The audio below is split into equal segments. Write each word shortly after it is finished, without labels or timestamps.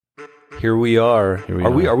Here we are.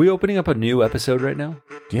 we Are we opening up a new episode right now?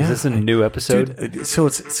 Yeah. Is this a new episode? Dude, so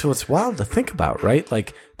it's wild to think about, right?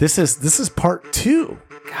 Like this is part 2.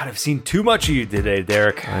 God, I've seen too much of you today,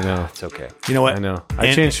 Derek. I know. It's okay. You know what? I know.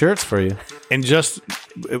 I changed shirts for you. And just,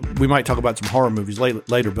 we might talk about some horror movies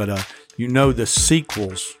later, but the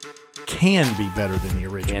sequels can be better than the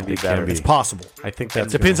original. Can be better. It's possible. I think It that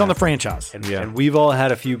depends on the franchise. And we've all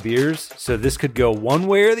had a few beers, so this could go one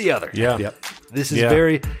way or the other. Yeah. Yep. This is Yeah.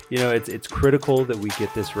 very, it's critical that we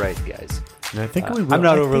get this right, guys. And I think we will. I'm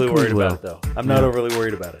not I overly think we worried will. about it, though. I'm not overly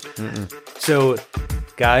worried about it. So,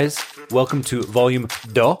 guys, welcome to Volume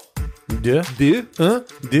 2 Deux, Deux un,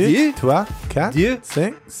 deux, Deux, trois, quatre, deux,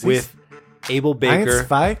 cinq, six, with Abel eins, Baker,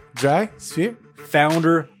 zwei, drei, vier.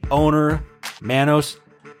 founder, owner, Manos,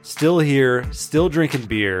 still here, still drinking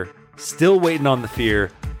beer, still waiting on the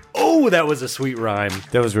fear. Oh, that was a sweet rhyme.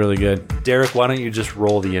 That was really good. Derek, why don't you just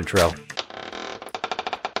roll the intro?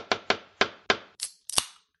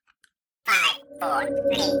 5, 4,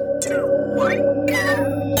 3, 2, 1, go.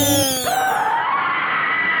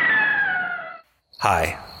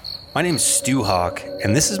 Hi, my name's Stu Hawk,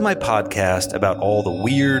 and this is my podcast about all the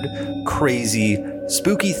weird, crazy,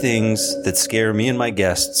 spooky things that scare me and my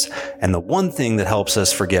guests, and the one thing that helps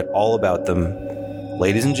us forget all about them.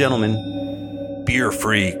 Ladies and gentlemen, beer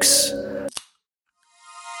freaks.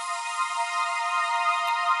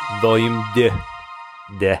 Volume 2.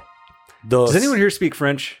 Does anyone here speak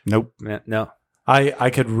French? Nope. No. I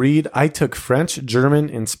could read. I took French, German,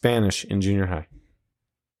 and Spanish in junior high.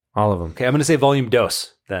 All of them. Okay, I'm going to say Volume 2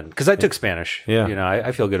 then, because I took Spanish. Yeah. You know,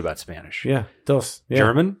 I feel good about Spanish. Yeah. Dos. Yeah.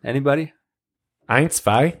 German? Anybody? Eins,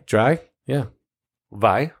 zwei, drei. Yeah.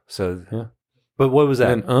 Vi. So, Yeah. But what was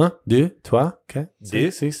that? And un, deux, trois, quatre,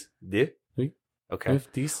 Deux. cinq, six, Deux? Oui. Okay.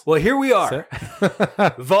 neuf, dix. Well, here we are.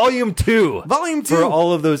 sept. Volume 2. Volume For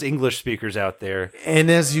all of those English speakers out there.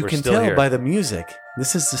 And as you We're can still tell here. by the music,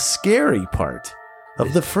 this is the scary part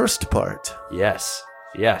of the first part. Yes.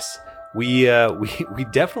 We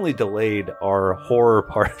definitely delayed our horror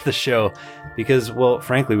part of the show because, well,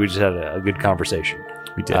 frankly, we just had a good conversation.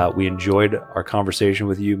 We did. We enjoyed our conversation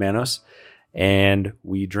with you, Manos, and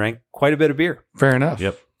we drank quite a bit of beer. Fair enough.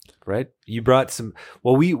 Yep. Right? You brought some.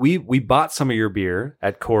 Well, we bought some of your beer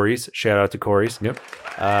at Corey's. Shout out to Corey's. Yep.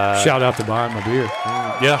 Shout out to buying my beer.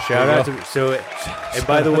 Yeah. Shout out to. So, and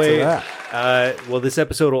by the out to way, that. well, this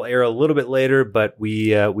episode will air a little bit later, but we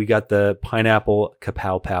got the pineapple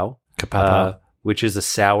kapow pow. Which is a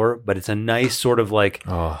sour, but it's a nice sort of like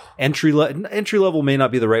entry level may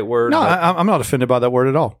not be the right word. No, but, I'm not offended by that word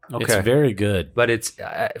at all. okay. It's very good. But it's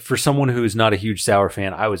for someone who's not a huge sour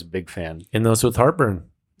fan. I was a big fan, And those with heartburn.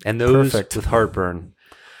 and those Perfect. with heartburn.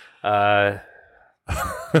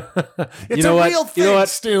 It's You know a what? real thing, You know what?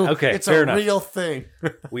 Stu. Okay, it's fair a enough. real thing.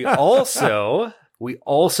 We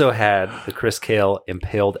also had the Chris Kale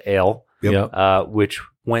Impaled Ale, Yep. which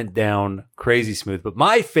went down crazy smooth. But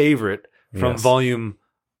my favorite from Yes. Volume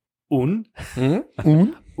Uno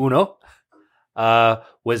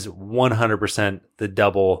was 100% the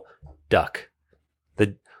Double Duck.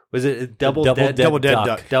 Was it Double Dead Double Dead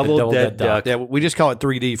Duck. Double Dead Duck. Yeah, we just call it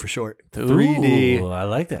 3D for short. 3D. Ooh, I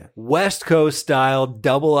like that. West Coast style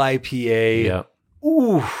double IPA. Yeah.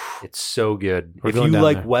 Ooh, it's so good. We're If you going down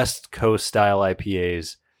like there. West Coast style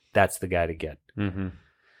IPAs, that's the guy to get. Mm-hmm.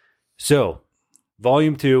 So,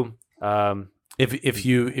 Volume 2. If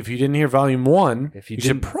you didn't hear Volume 1, If you you should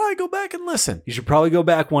didn't- probably go back and listen. You should probably go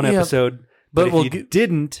back one Yeah, episode. but But if we'll you gi-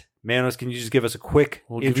 didn't, Manos, can you just give us a quick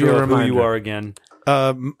We'll give intro you a of who you reminder. are again?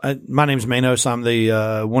 My name's Manos. I'm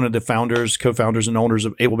the one of the founders, co-founders, and owners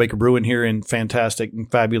of Abel Baker Brewing here in fantastic and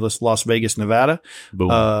fabulous Las Vegas, Nevada.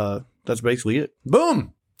 Boom. That's basically it.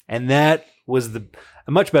 Boom. And that was a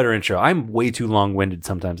much better intro. I'm way too long-winded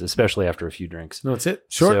sometimes, especially after a few drinks. No, that's it.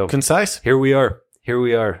 Short, So- concise. Here we are.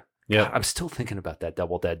 Yeah. God, I'm still thinking about that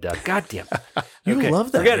Double Dead Duck. God damn it. You Okay,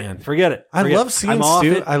 love that, forget man. Forget it. I Forget love it. seeing I'm off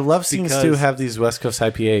Stu. it I love seeing Stu because- have these West Coast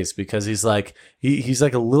IPAs because he's like he's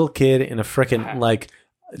like a little kid in a freaking like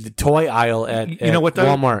the toy aisle at You know what? Though?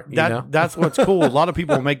 Walmart. You know? That's what's cool. A lot of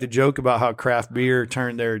people make the joke about how craft beer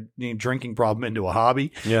turned their drinking problem into a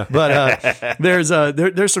hobby. Yeah. But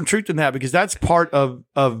there's some truth in that because that's part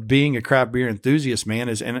of being a craft beer enthusiast, man.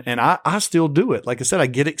 And I still do it. Like I said, I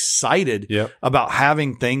get excited Yep. about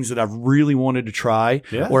having things that I've really wanted to try.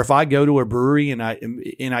 Yeah. Or if I go to a brewery and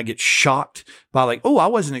I get shocked by like, oh, I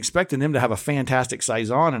wasn't expecting them to have a fantastic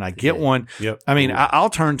saison, and I get one. Yep. I mean, I'll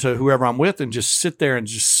turn to whoever I'm with and just sit there and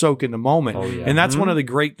just just soak in the moment. Oh, yeah. And that's one of the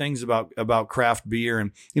great things about craft beer.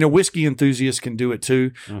 And, whiskey enthusiasts can do it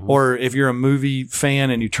too. Or if you're a movie fan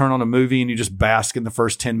and you turn on a movie and you just bask in the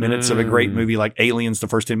first 10 minutes of a great movie like Aliens, the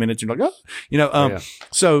first 10 minutes, you're like, oh,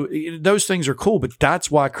 so those things are cool, but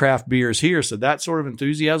that's why craft beer is here. So that sort of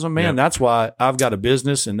enthusiasm, man, that's why I've got a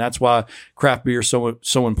business, and that's why craft beer is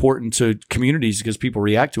so important to communities, because people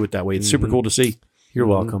react to it that way. It's super cool to see. You're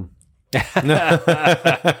welcome.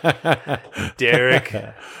 Derek.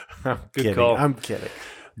 I'm Good kidding. call. I'm kidding.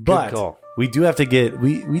 But call. we do have to get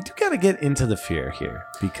we do got to get into the fear here,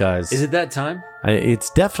 because Is it that time? it's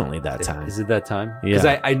definitely that time. Is it that time? Yeah.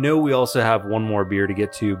 Because I know we also have one more beer to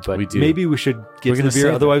get to, but We do. maybe we should get We're to gonna the beer.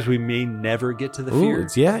 save it. Otherwise, we may never get to the Ooh, fear.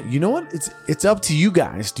 yeah. You know what? It's up to you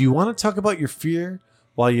guys. Do you want to talk about your fear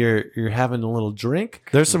while you're having a little drink?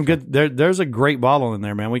 There's some good. There's a great bottle in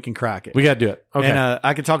there, man. We can crack it. We got to do it. Okay. And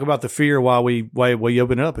I can talk about the fear while you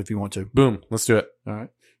open it up if you want to. Boom. Let's do it. All right.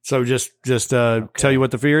 So just tell you what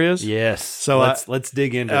the fear is. Yes. So let's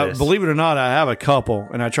dig into this. Believe it or not, I have a couple,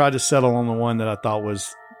 and I tried to settle on the one that I thought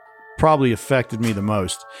was probably affected me the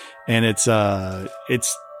most, and it's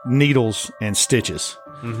needles and stitches.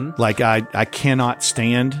 Like I cannot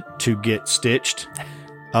stand to get stitched.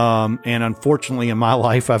 And unfortunately in my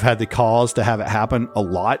life, I've had the cause to have it happen a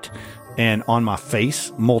lot, and on my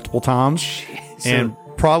face multiple times. And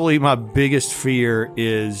probably my biggest fear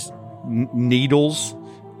is needles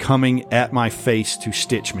coming at my face to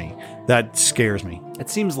stitch me. That scares me. It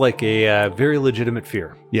seems like a very legitimate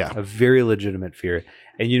fear. Yeah. A very legitimate fear.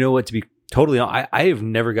 And you know what? To be totally honest, I have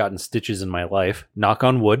never gotten stitches in my life. Knock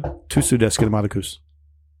on wood. Tusu deskedematicus.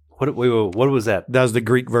 What was that? That was the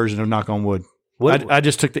Greek version of knock on wood. What, I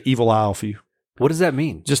just took the evil eye off you. what does that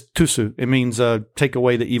mean? Just tusu. It means take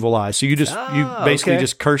away the evil eye. So you basically okay.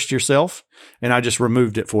 just cursed yourself, and I just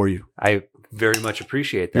removed it for you. I very much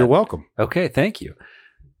appreciate that. You're welcome. Okay, thank you.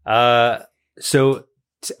 So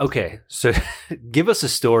give us a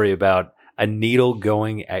story about a needle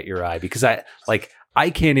going at your eye, because I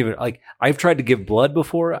can't even, I've tried to give blood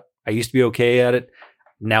before. I used to be okay at it.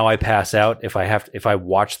 Now I pass out if I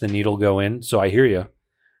watch the needle go in. So I hear you.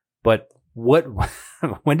 But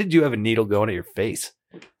when did you have a needle going at your face?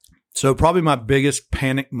 So probably my biggest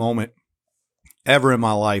panic moment ever in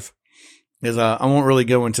my life is I won't really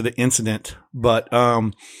go into the incident, but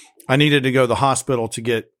I needed to go to the hospital to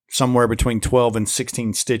get somewhere between 12 and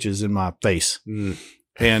 16 stitches in my face,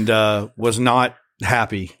 and was not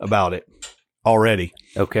happy about it already.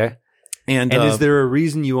 Okay. And is there a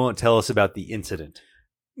reason you won't tell us about the incident?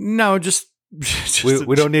 No, just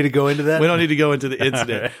We don't need to go into that? We don't need to go into the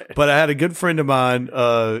incident. But I had a good friend of mine,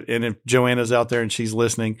 and if Joanna's out there and she's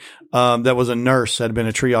listening, that was a nurse, had been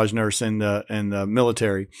a triage nurse in the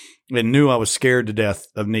military, and knew I was scared to death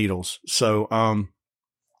of needles. So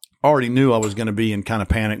already knew I was going to be in kind of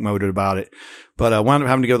panic mode about it. But I wound up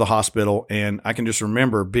having to go to the hospital, and I can just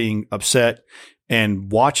remember being upset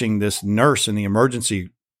and watching this nurse in the emergency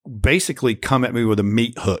basically come at me with a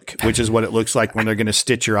meat hook, which is what it looks like when they're going to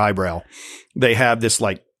stitch your eyebrow. They have this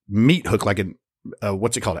like meat hook, like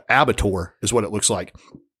what's it called? An abattoir is what it looks like.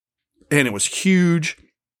 And it was huge,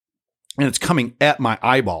 and it's coming at my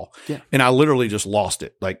eyeball. Yeah. And I literally just lost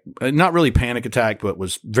it. Like, not really panic attack, but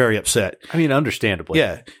was very upset. I mean, understandably.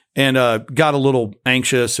 Yeah. And got a little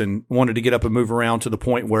anxious and wanted to get up and move around to the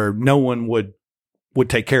point where no one would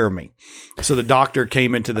take care of me. So the doctor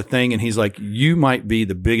came into the thing, and he's like, "You might be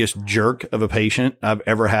the biggest jerk of a patient I've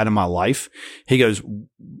ever had in my life." He goes,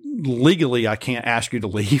 "Legally, I can't ask you to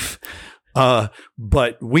leave,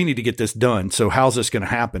 but we need to get this done. So how's this going to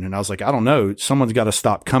happen?" And I was like, "I don't know. Someone's got to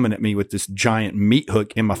stop coming at me with this giant meat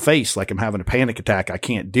hook in my face like I'm having a panic attack. I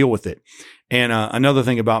can't deal with it." And another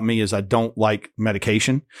thing about me is I don't like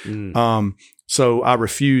medication. So I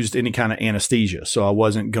refused any kind of anesthesia. So I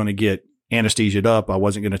wasn't going to get anesthesiaed up. I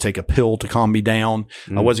wasn't going to take a pill to calm me down.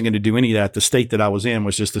 I wasn't going to do any of that. The state that I was in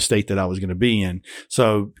was just the state that I was going to be in.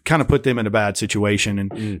 So kind of put them in a bad situation.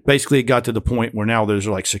 And basically it got to the point where now there's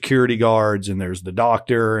like security guards, and there's the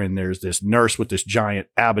doctor, and there's this nurse with this giant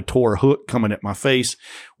abattoir hook coming at my face,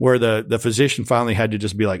 where the physician finally had to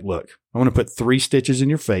just be like, "Look, I want to put 3 stitches in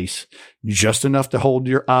your face, just enough to hold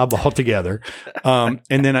your eyeball together. And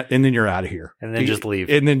then you're out of here. And then just leave.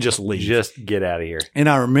 And then just leave. Just get out of here. And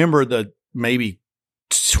I remember the maybe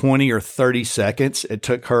 20 or 30 seconds it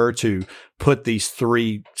took her to put these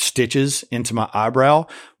 3 stitches into my eyebrow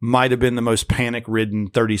might have been the most panic-ridden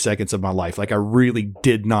 30 seconds of my life. Like, I really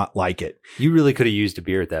did not like it. You really could have used a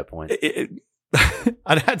beer at that point.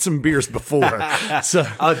 I'd had some beers before. So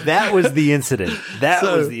that was the incident. That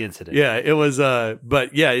was the incident. Yeah, it was.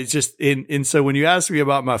 But yeah, it's just and so when you asked me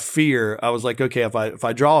about my fear, I was like, okay, if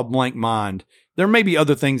I draw a blank mind, there may be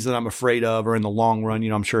other things that I'm afraid of, or in the long run,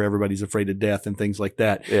 I'm sure everybody's afraid of death and things like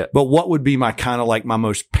that. Yeah. But what would be my kind of like my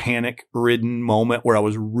most panic ridden moment where I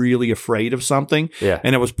was really afraid of something? Yeah.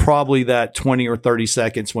 And it was probably that 20 or 30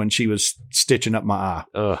 seconds when she was stitching up my eye.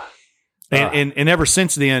 Ugh. And ever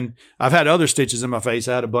since then, I've had other stitches in my face.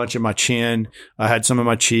 I had a bunch in my chin. I had some in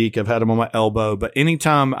my cheek. I've had them on my elbow. But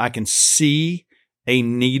anytime I can see a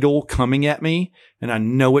needle coming at me and I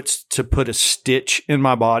know it's to put a stitch in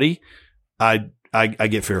my body, I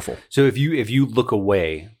get fearful. So if you look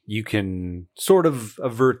away, you can sort of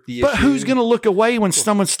avert the issue. But who's going to look away when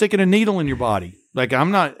someone's sticking a needle in your body? Like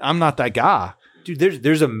I'm not that guy. Dude,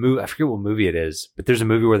 there's a movie, I forget what movie it is, but there's a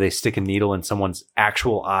movie where they stick a needle in someone's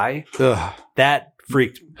actual eye. Ugh. That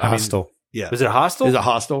freaked. Hostile. Yeah. Was it Hostile? Is it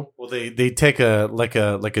hostile? Well, they take a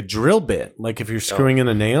drill bit, like if you're screwing in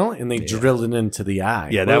a nail, and they drill it into the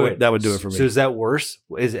eye. Yeah, that would do it for me. So is that worse?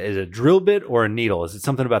 Is it a drill bit or a needle? Is it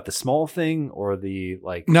something about the small thing or the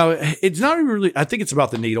like? No, it's not even really. I think it's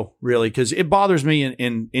about the needle, really, because it bothers me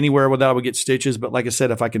in anywhere where I would get stitches. But like I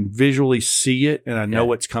said, if I can visually see it and I know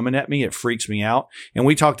what's coming at me, it freaks me out. And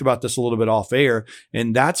we talked about this a little bit off air,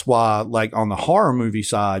 and that's why, like on the horror movie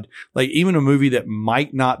side, like even a movie that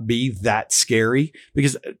might not be that scary,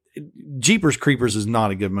 because Jeepers Creepers is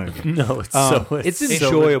not a good movie. No, it's it's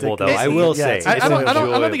enjoyable though. I will say, I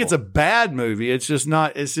don't think it's a bad movie. It's just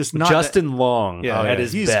not. It's just not. Justin Long at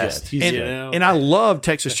his he's best. good. He's good. And I love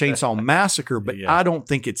Texas Chainsaw Massacre, but I don't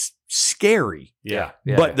think it's scary. Yeah.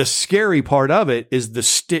 But the scary part of it is the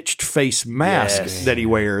stitched face mask that he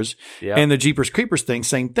wears, and the Jeepers Creepers thing.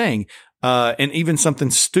 Same thing. And even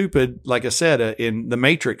something stupid, like I said, in The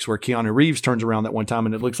Matrix, where Keanu Reeves turns around that one time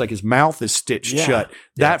and it looks like his mouth is stitched shut.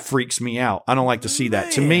 That freaks me out. I don't like to see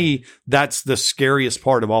that. To me, that's the scariest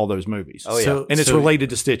part of all those movies. Oh, yeah. And it's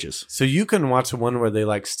related to stitches. So you can watch one where they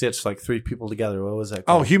like stitch like 3 people together. What was that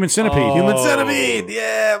Oh, called? Human Centipede. Human Centipede.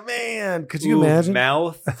 Yeah, man. Could you imagine?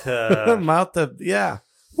 Mouth to Mouth to, yeah.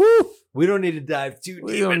 Woo. We don't need to dive too deep.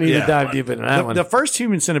 We don't need to dive deep into that one. The first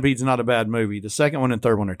Human Centipede's not a bad movie. The second one and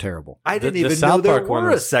third one are terrible. I didn't The even South know there Park one were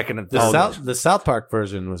a was- second and The third. the South Park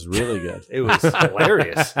version was really good. It was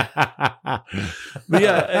hilarious.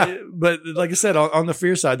 But but like I said, on the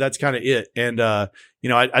fear side, that's kind of it. And,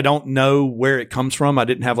 I don't know where it comes from. I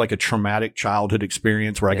didn't have like a traumatic childhood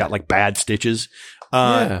experience where I got like bad stitches.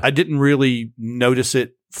 I didn't really notice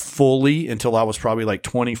it fully until I was probably like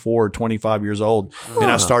 24 or 25 years old. And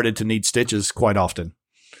I started to need stitches quite often.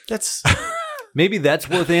 That's Maybe that's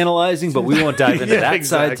worth analyzing, but we won't dive into that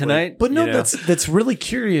side tonight. But no, you know? that's really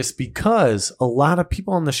curious because a lot of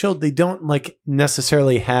people on the show, they don't like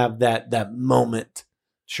necessarily have that moment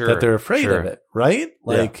sure that they're afraid sure. of it, right?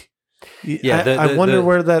 Like, I wonder the-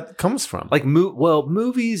 where that comes from. Like,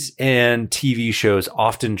 movies and TV shows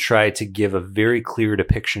often try to give a very clear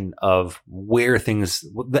depiction of where things,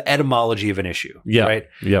 the etymology of an issue. Yeah. Right.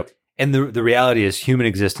 Yep. And the reality is human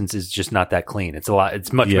existence is just not that clean. It's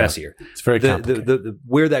much messier. It's very complicated. The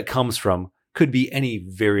where that comes from could be any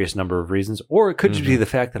various number of reasons, or it could just be the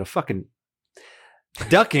fact that a fucking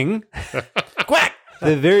ducking, quack,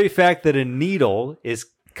 the very fact that a needle is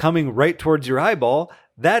coming right towards your eyeball,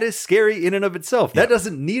 that is scary in and of itself. That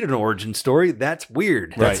doesn't need an origin story. That's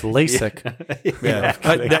weird. That's LASIK. Yeah.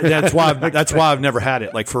 That's why I've never had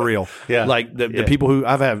it, like for real. Yeah. Like the people who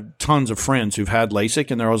I've had tons of friends who've had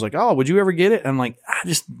LASIK and they're always like, oh, would you ever get it? And I'm like, I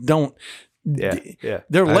just don't. Yeah.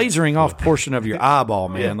 They're lasering off portion of your eyeball,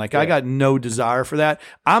 man. I got no desire for that.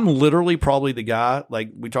 I'm literally probably the guy, like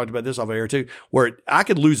we talked about this off air too, where I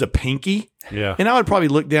could lose a pinky. Yeah. And I would probably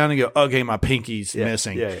look down and go, okay, my pinky's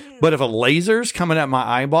missing. Yeah. But if a laser's coming at my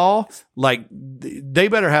eyeball, like they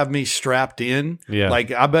better have me strapped in. Yeah. Like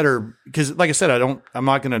I better, because like I said, I'm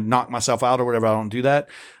not going to knock myself out or whatever. I don't do that.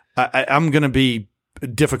 I'm going to be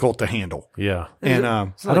difficult to handle. Yeah. And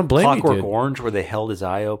I don't blame you, Clockwork dude. Orange, where they held his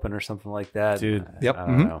eye open or something like that. Dude. Yep. I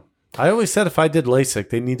don't know. I always said if I did LASIK,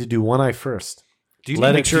 they need to do one eye first. do you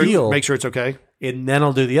let make it sure heal. make sure it's okay? And then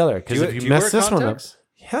I'll do the other. Because if you mess this one up.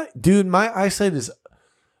 Yeah, dude, my eyesight is.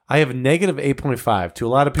 I have a negative 8.5. To a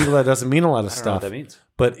lot of people, that doesn't mean a lot of I don't know stuff. what that means.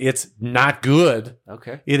 But it's not good.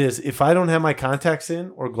 Okay. It is. If I don't have my contacts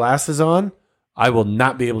in or glasses on, I will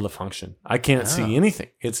not be able to function. I can't see anything.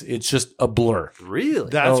 It's just a blur. Really?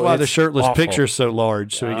 That's Oh, why the it's shirtless awful. picture's so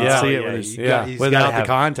large, so you can see it with his, he's gotta without the have-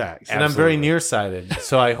 contacts. And I'm very nearsighted,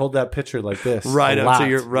 so I hold that picture like this, right a up to lot.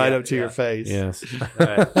 your up to your face. Yes.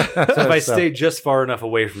 Right. So if I So- stay just far enough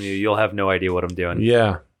away from you, you'll have no idea what I'm doing.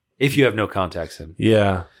 Yeah. If you have no contacts in.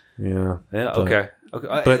 Yeah. Yeah. Okay.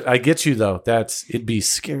 Okay. But I get you though. It'd be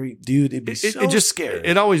scary, dude. It'd be so It just scary.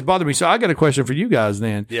 It always bothered me. So I got a question for you guys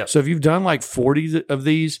then. Yeah. So if you've done like 40 of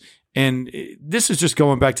these, And this is just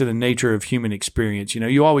going back to the nature of human experience.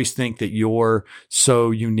 You always think that you're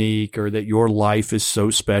so unique or that your life is so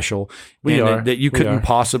special that you couldn't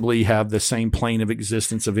possibly have the same plane of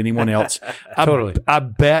existence of anyone else. Totally. I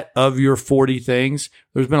bet of your 40 things,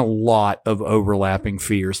 there's been a lot of overlapping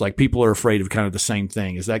fears. Like people are afraid of kind of the same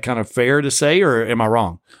thing. Is that kind of fair to say, or am I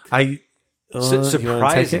wrong?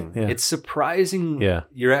 Surprising. Yeah. It's surprising. Yeah.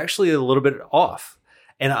 You're actually a little bit off.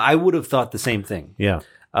 And I would have thought the same thing. Yeah.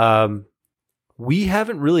 We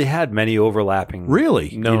haven't really had many overlapping,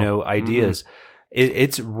 ideas.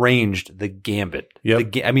 It's ranged the gambit.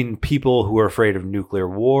 Yep. People who are afraid of nuclear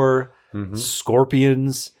war,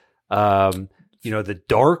 scorpions, the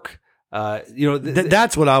dark.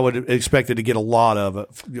 That's what I would have expected to get a lot of.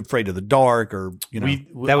 Afraid of the dark, or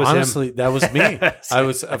that was honestly him. That was me. I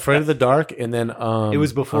was afraid of the dark, and then it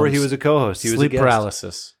was before he was a co-host. He was sleep a guest.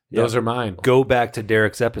 Paralysis. Those are mine. Go back to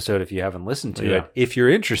Derek's episode if you haven't listened to it, if you're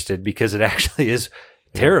interested, because it actually is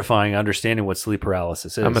terrifying understanding what sleep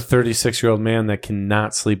paralysis is. I'm a 36-year-old man that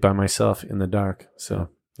cannot sleep by myself in the dark. So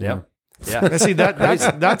yeah. See,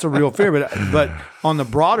 that's a real fear. But on the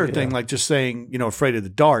broader thing, like just saying, afraid of the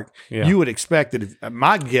dark, you would expect that.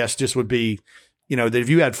 My guess just would be, that if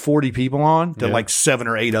you had 40 people on, that like 7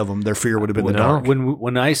 or 8 of them, their fear would have been the dark.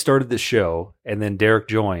 When I started the show and then Derek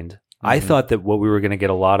joined, I thought that what we were going to get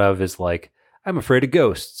a lot of is like, I'm afraid of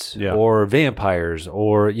ghosts or vampires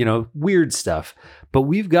or, weird stuff. But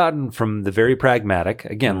we've gotten from the very pragmatic,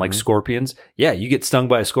 again, like scorpions. Yeah, you get stung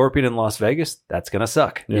by a scorpion in Las Vegas, that's going to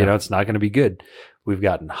suck. Yeah. It's not going to be good. We've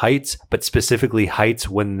gotten heights, but specifically heights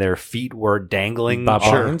when their feet were dangling. Bob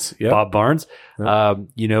Barnes. Yep. Bob Barnes. Yep.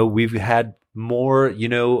 We've had more,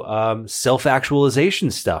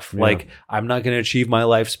 self-actualization stuff. Yeah. Like, I'm not going to achieve my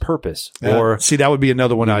life's purpose. Or see, that would be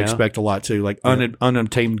another one I expect a lot too, like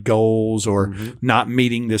unobtained goals or not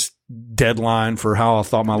meeting this deadline for how I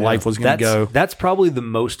thought my life was going to go. That's probably the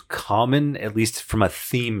most common, at least from a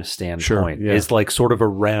theme standpoint, Sure, is like sort of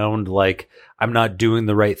around like, I'm not doing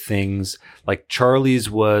the right things. Like Charlie's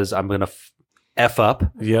was, I'm going to F up.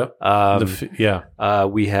 Yep.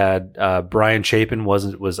 We had Brian Chapin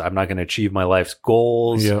was I'm not going to achieve my life's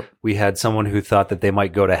goals. Yep. We had someone who thought that they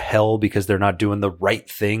might go to hell because they're not doing the right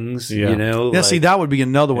things. Yeah. Yeah. See, that would be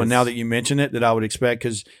another one now that you mention it that I would expect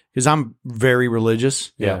because I'm very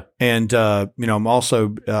religious. Yeah. And I'm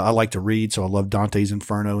also I like to read, so I love Dante's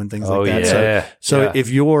Inferno and things like that. Yeah. So if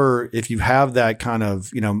you have that kind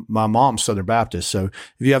of my mom's Southern Baptist, so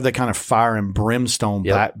if you have that kind of fire and brimstone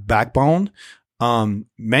backbone.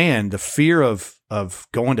 Man, the fear of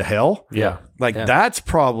going to hell. Yeah. That's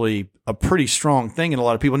probably a pretty strong thing in a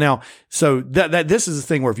lot of people. Now, so that this is the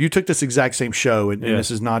thing where if you took this exact same show, and this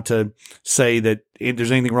is not to say that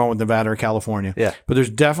there's anything wrong with Nevada or California, but there's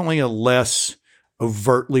definitely a less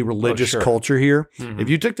overtly religious culture here. Mm-hmm. If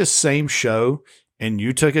you took the same show and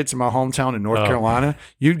you took it to my hometown in North Carolina,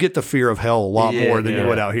 you'd get the fear of hell a lot more than you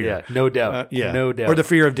would out here. Yeah, no doubt. No doubt. Or the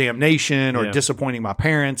fear of damnation or disappointing my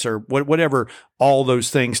parents or whatever, all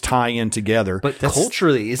those things tie in together. But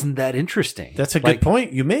culturally, isn't that interesting? That's a good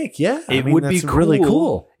point you make. Yeah. It would be cool. Really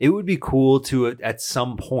cool. It would be cool to, at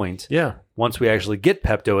some point, once we actually get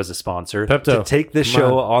Pepto as a sponsor, to take this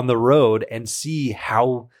show on the road and see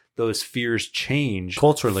how those fears change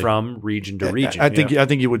culturally from region to region. I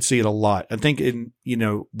think you would see it a lot. I think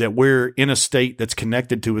that we're in a state that's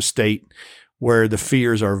connected to a state where the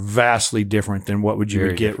fears are vastly different than what would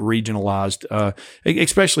get regionalized.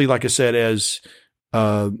 Especially like I said, as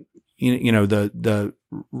the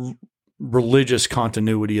religious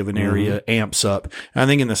continuity of an area amps up. And I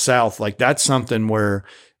think in the South, like that's something where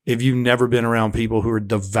if you've never been around people who are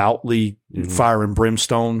devoutly fire and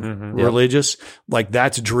brimstone religious, like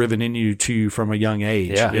that's driven in you too from a young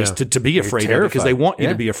age to be afraid of it because they want you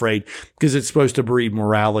to be afraid because it's supposed to breed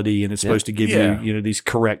morality and it's supposed to give you these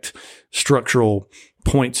correct structural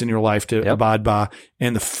points in your life to abide by.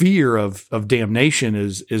 And the fear of damnation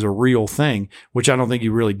is a real thing, which I don't think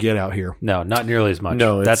you really get out here. No, not nearly as much.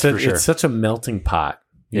 No, that's for sure. It's such a melting pot.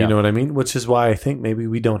 You know what I mean? Which is why I think maybe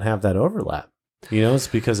we don't have that overlap. It's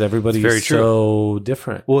because everybody's so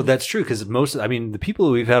different. Well, that's true because the people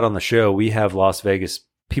who we've had on the show, we have Las Vegas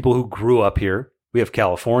people who grew up here. We have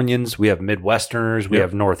Californians, we have Midwesterners, we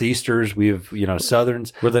have Northeasters, we have,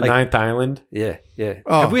 Southerns. We're the ninth island. Yeah, yeah.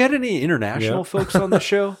 Oh. Have we had any international folks on the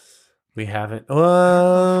show? We haven't.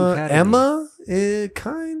 Emma,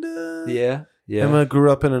 kind of. Yeah, yeah. Emma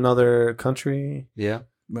grew up in another country. Yeah.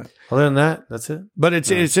 Other than that, that's it. But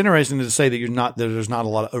it's interesting to say that there's not a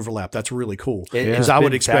lot of overlap. That's really cool. Because It's I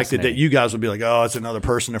would been expect that fascinating. you guys would be like, oh, it's another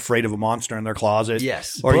person afraid of a monster in their closet.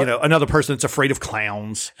 Yes. Or, another person that's afraid of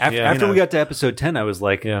clowns. After we got to episode 10, I was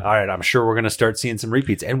like, all right, I'm sure we're going to start seeing some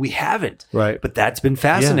repeats. And we haven't. Right. But that's been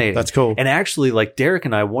fascinating. that's cool. And actually, like Derek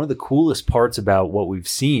and I, one of the coolest parts about what we've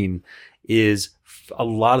seen is a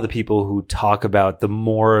lot of the people who talk about the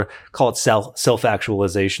more, call it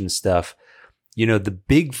self-actualization stuff. The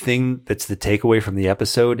big thing that's the takeaway from the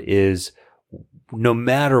episode is no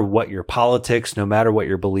matter what your politics, no matter what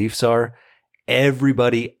your beliefs are,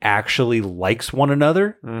 everybody actually likes one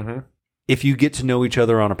another. Mm-hmm. If you get to know each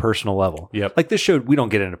other on a personal level. Yep. Like this show, we don't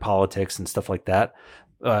get into politics and stuff like that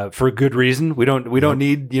for a good reason. We don't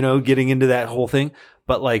need, getting into that whole thing.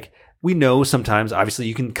 But like we know sometimes, obviously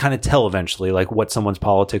you can kind of tell eventually like what someone's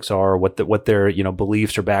politics are, what their,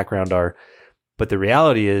 beliefs or background are. But the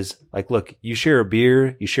reality is like, look, you share a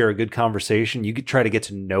beer, you share a good conversation, you could try to get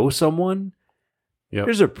to know someone. Yep.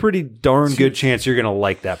 There's a pretty darn good chance you're going to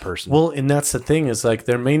like that person. Well, and that's the thing is like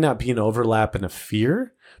there may not be an overlap in a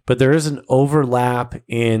fear, but there is an overlap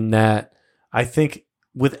in that I think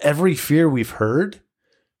with every fear we've heard,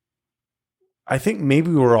 I think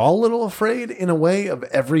maybe we're all a little afraid in a way of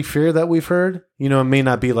every fear that we've heard. It may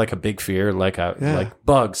not be like a big fear, like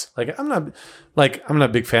bugs. Like I'm not a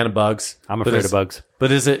big fan of bugs. I'm afraid of bugs.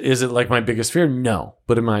 But is it like my biggest fear? No.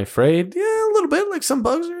 But am I afraid? Yeah, a little bit. Like some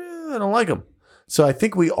bugs, I don't like them. So I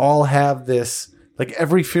think we all have this, like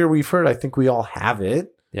every fear we've heard, I think we all have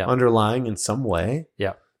it underlying in some way.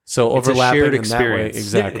 Yeah. So It's a overlapping shared in that way. experience.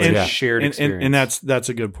 Exactly. It's Yeah. a shared experience. And that's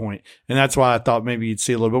a good point. And that's why I thought maybe you'd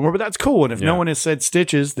see a little bit more. But that's cool. And if no one has said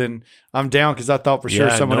stitches, then I'm down because I thought for sure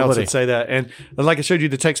someone else would say that. And like I showed you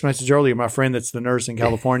the text message earlier, my friend that's the nurse in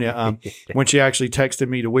California, when she actually texted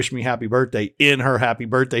me to wish me happy birthday in her happy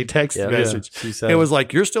birthday text message, She said, it was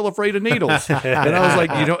like, you're still afraid of needles. And I was like,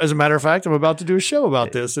 as a matter of fact, I'm about to do a show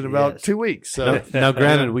about this in about 2 weeks. So now,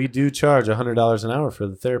 granted, we do charge $100 an hour for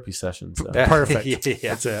the therapy session. So. perfect. Yeah.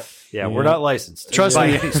 That's it. Yeah, we're not licensed. Trust by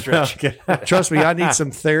me. any stretch. Trust me, I need some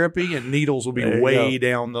therapy, and needles will be way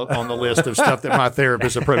down on the list of stuff that my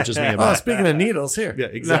therapist approaches me about. Oh, speaking of needles, here. Yeah,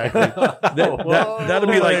 exactly.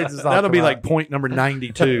 That'll be like point number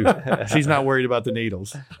 92. She's not worried about the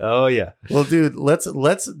needles. Oh yeah. Well, dude, let's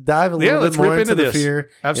dive a little let's bit more rip into into the this. fear.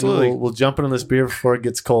 Absolutely. And we'll jump into this beer before it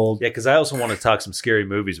gets cold. Yeah, because I also want to talk some scary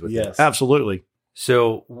movies with you. Yes. Absolutely.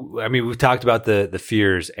 So, I mean, we've talked about the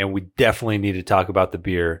fears, and we definitely need to talk about the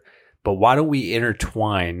beer. But why don't we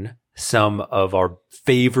intertwine some of our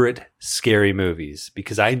favorite scary movies?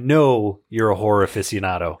 Because I know you're a horror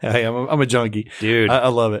aficionado. Hey, I'm a junkie, Dude. I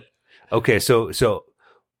love it. Okay, so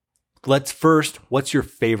let's first, what's your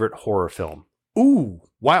favorite horror film? Ooh,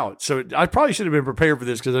 wow. So I probably should have been prepared for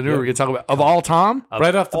this because I knew we were going to talk about of all time.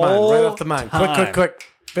 Right off the mind. Quick.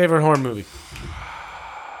 Favorite horror movie.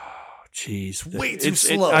 Jeez, Way too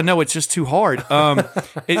slow. I know it's just too hard.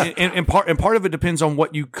 And part of it depends on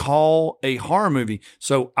what you call a horror movie.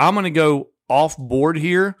 So I'm going to go off board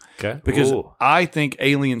here, Okay. because Ooh. I think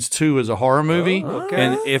Aliens 2 is a horror movie, okay.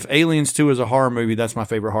 and if Aliens 2 is a horror movie, that's my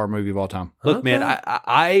favorite horror movie of all time. Look, man,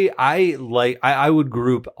 I would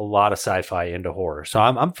group a lot of sci-fi into horror, so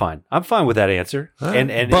I'm fine. I'm fine with that answer,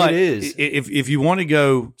 and But it is. if you want to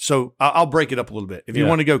go, so I'll break it up a little bit. If you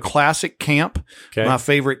want to go classic camp, Okay. my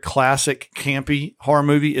favorite classic campy horror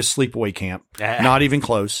movie is Sleepaway Camp. Not even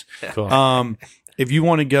close. Cool. If you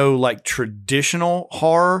want to go like traditional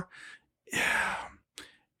horror,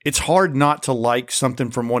 it's hard not to like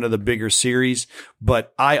something from one of the bigger series,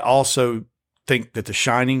 but I also think that The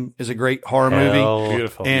Shining is a great horror movie.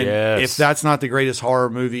 Beautiful. And Yes. if that's not the greatest horror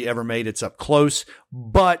movie ever made, it's up close.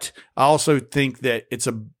 But I also think that it's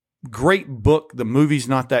a great book. The movie's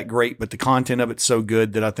not that great, but the content of it's so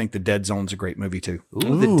good that I think The Dead Zone's a great movie too.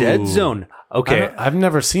 Ooh, The Dead Zone. Okay, I've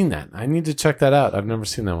never seen that. I need to check that out. I've never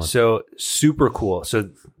seen that one. so super cool. So,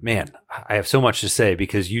 man, I have so much to say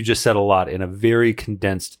because you just said a lot in a very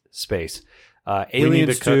condensed space. we need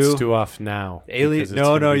Aliens to cut 2. Stu off now. Alien. because it's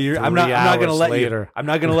No, gonna be I'm not 3 going to hours let later. you. I'm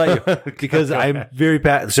not going to let you because I'm very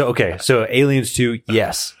So, okay. So, Aliens 2.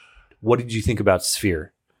 Yes. What did you think about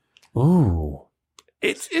Sphere? Ooh.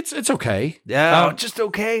 It's okay. Yeah, just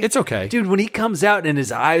okay. It's okay. Dude, when he comes out and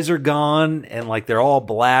his eyes are gone and like they're all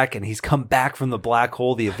black and he's come back from the black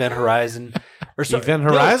hole, the Event Horizon. Event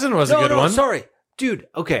Horizon was a good one. Sorry. Dude,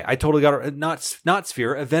 okay, I totally got it. Not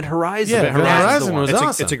Sphere, Event Horizon. Yeah, Event That's the Horizon one. was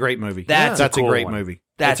awesome. It's a great movie. That's a cool great one. movie.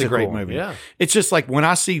 That's a a great cool one. movie. Yeah. It's just like when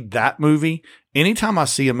I see that movie, anytime I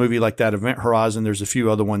see a movie like that, Event Horizon, there's a few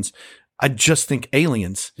other ones, I just think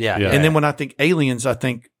Aliens. Yeah. Yeah. And then when I think Aliens, I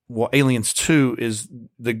think well, Aliens 2 is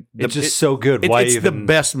the It's just so good. Why it's even the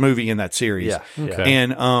best movie in that series. Yeah. Okay.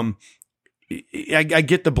 And I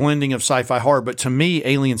get the blending of sci-fi horror, but to me,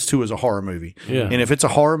 Aliens 2 is a horror movie. Yeah. And if it's a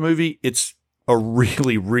horror movie, it's a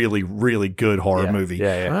really, really, really good horror movie.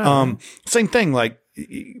 Yeah. Same thing. Like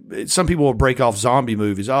some people will break off zombie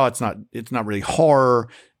movies. Oh, it's not really horror.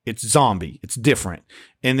 It's zombie. It's different.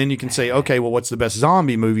 And then you can say, okay, well, what's the best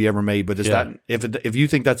zombie movie ever made? But is that if you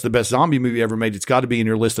think that's the best zombie movie ever made, it's got to be in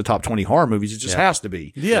your list of top 20 horror movies. It just has to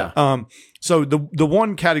be. Yeah. So the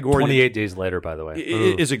one category 28 Days Later, by the way.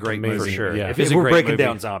 is a great amazing. movie For sure. Yeah. If It's a we're great breaking movie.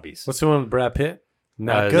 down zombies. What's the one with Brad Pitt?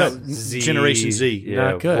 Not No, good. Generation Z.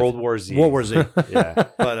 Yeah, Not good. World War Z. World War Z. Yeah.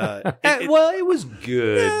 But Well, it was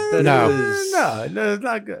good. but No. it was- No, it's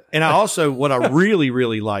not good. and I also what I really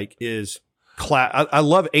really like is I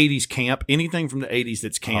love 80s camp. Anything from the 80s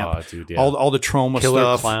that's camp. Oh, dude, yeah. All the trauma Killer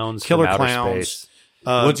stuff. Clowns. Killer from outer Clowns. Space.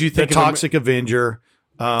 What'd you think The of Toxic Avenger.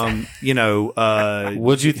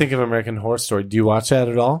 What'd you think of American Horror Story? Do you watch that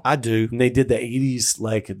at all? I do. And they did the 80s,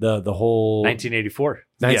 like the whole 1984.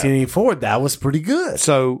 1984. That was pretty good.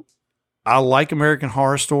 So I like American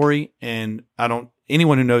Horror Story, and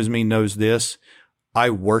anyone who knows me knows this. I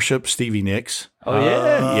worship Stevie Nicks. Oh,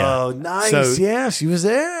 yeah. Oh, nice. So- yeah, she was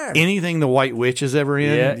there. Anything the White Witch is ever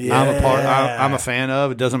in, Yeah. I'm a fan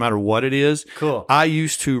of. It doesn't matter what it is. Cool. I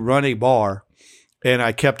used to run a bar, and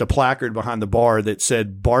I kept a placard behind the bar that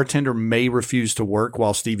said, "Bartender may refuse to work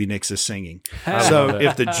while Stevie Nicks is singing." So love it.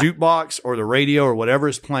 if the jukebox or the radio or whatever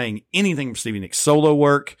is playing anything from Stevie Nicks, solo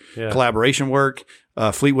work, Yeah. collaboration work,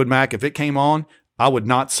 Fleetwood Mac, if it came on, I would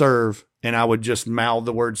not serve, and I would just mouth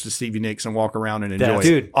the words to Stevie Nicks and walk around and enjoy That's it.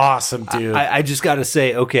 Dude, awesome, dude. I just got to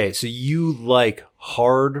say, okay, so you like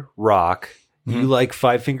hard rock, you like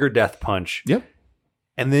Five Finger Death Punch, Yep.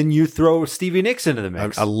 and then you throw Stevie Nicks into the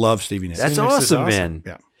mix. I love Stevie Nicks. That's Stevie Nicks is awesome, awesome.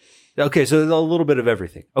 man. Yeah. Okay, so there's a little bit of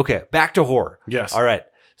everything. Okay, back to horror. Yes. All right.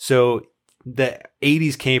 So the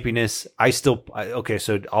 80s campiness, okay,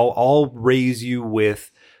 so I'll raise you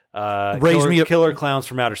with Killer Clowns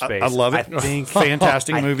from Outer Space. I love it. I think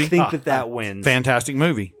Fantastic I movie. think that wins. Fantastic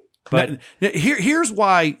movie. But- here's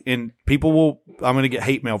why, and people will, I'm going to get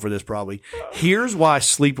hate mail for this probably. Here's why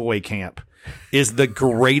Sleepaway Camp is the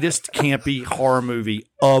greatest campy horror movie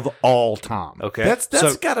of all time. Okay. That's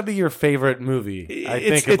So- got to be your favorite movie, I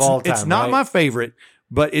It's- think, of all time. It's not right? my favorite,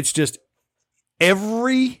 but it's just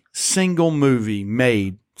every single movie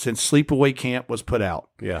made since Sleepaway Camp was put out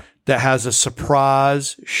Yeah. that has a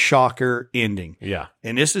surprise shocker ending. Yeah.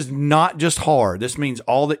 And this is not just horror. This means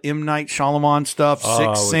all the M. Night Shyamalan stuff, Oh, Sixth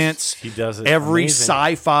it's- Sense, he does it every amazing.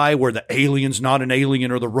 sci-fi where the alien's not an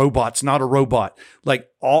alien or the robot's not a robot. Like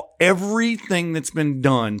everything that's been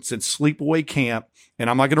done since Sleepaway Camp, and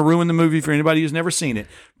I'm not going to ruin the movie for anybody who's never seen it,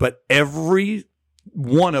 but every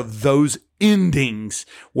one of those endings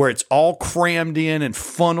where it's all crammed in and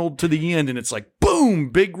funneled to the end and it's like boom,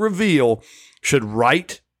 big reveal, should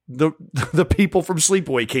write the people from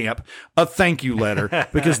Sleepaway Camp a thank you letter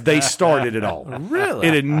because they started it all. Really?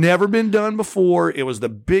 It had never been done before. It was the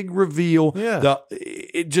big reveal. Yeah.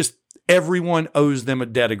 It just everyone owes them a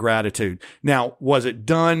debt of gratitude. Now, was it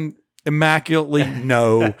done immaculately?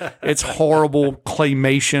 No. It's horrible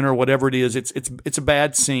claymation or whatever it is. It's a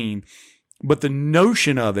bad scene. But the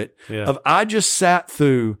notion of it, Yeah. of I just sat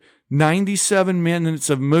through 97 minutes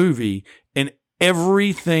of movie and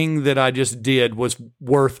everything that I just did was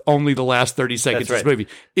worth only the last 30 seconds That's of this movie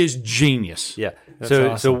is genius. Yeah. That's So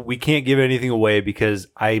awesome. we can't give anything away because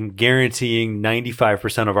I'm guaranteeing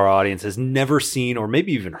 95% of our audience has never seen or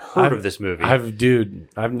maybe even heard of this movie.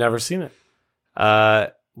 I've never seen it.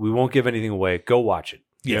 We won't give anything away. Go watch it.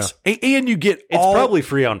 Yes. And you get It's all, probably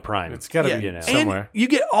free on Prime. It's got to Yeah, be and somewhere. you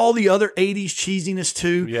get all the other 80s cheesiness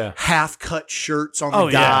too. Yeah. Half cut shirts on Oh,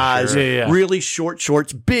 the yeah, guys, sure. Yeah. really short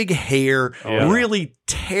shorts, big hair, Yeah. really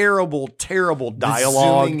terrible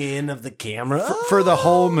dialogue. The zooming in of the camera. For the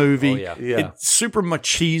whole movie. Oh, yeah. Yeah. It's super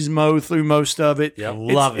machismo through most of it. Yep.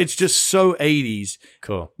 Love it. It's just so 80s.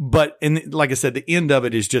 Cool. But and like I said, the end of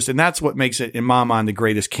it is just, and that's what makes it, in my mind, the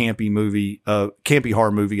greatest campy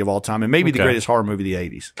horror movie of all time, and maybe the Okay. greatest horror movie of the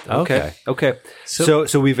 80s. Okay.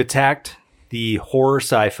 So we've attacked the horror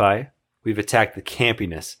sci-fi. We've attacked the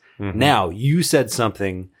campiness. Mm-hmm. Now, you said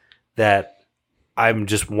something that I'm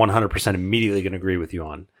just 100% immediately going to agree with you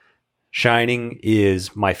on. Shining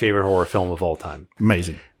is my favorite horror film of all time.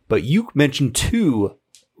 Amazing. But you mentioned two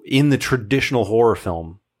in the traditional horror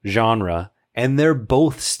film genre, and they're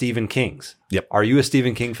both Stephen King's. Yep. Are you a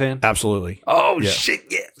Stephen King fan? Absolutely. Oh, Yeah. shit,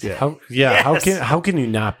 yes. Yeah. Yes. How can you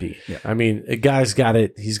not be? Yeah. I mean, a guy's got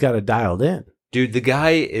it. He's got it dialed in. Dude, the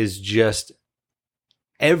guy is just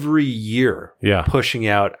every year Yeah. pushing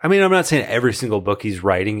out. I mean, I'm not saying every single book he's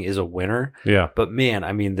writing is a winner, Yeah. but man,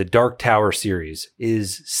 I mean, the Dark Tower series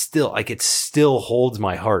is still like it still holds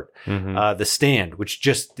my heart. Mhm. The Stand, which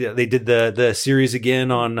just they did the series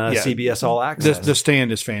again on CBS All Access. The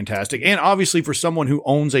Stand is fantastic. And obviously for someone who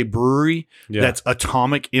owns a brewery Yeah. that's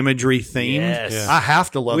atomic imagery themed, Yes. Yeah. I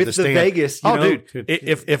have to love With The the Stand. Vegas, you know? dude,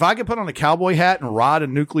 if I could put on a cowboy hat and ride a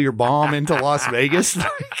nuclear bomb into Las Vegas,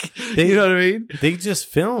 like, you know what I mean? They just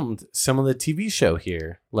filmed some of the TV show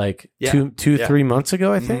here, like Yeah. two, Yeah. 3 months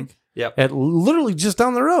ago, I think. Yep. At literally just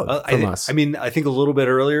down the road from us. I mean, I think a little bit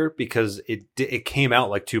earlier because it came out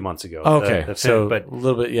like 2 months ago. Okay, the so film, but a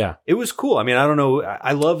little bit, yeah. it was cool. I mean, I don't know.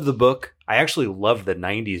 I love the book. I actually love the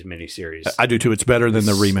 '90s miniseries. I do too. It's better than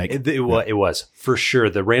the remake. It was for sure.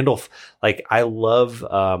 The Randolph, like I love.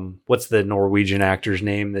 What's the Norwegian actor's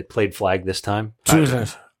name that played Flag this time?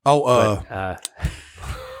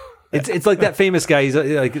 It's like that famous guy. He's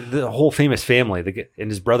like the whole famous family. And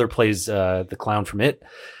his brother plays the clown from It.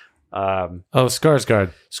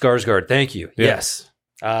 Skarsgård. Skarsgård. Thank you. Yeah. Yes.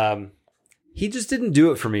 He just didn't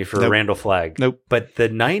do it for me for Nope. Randall Flagg. Nope. But the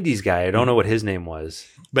 '90s guy, I don't know what his name was,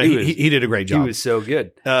 But he did a great he job. was so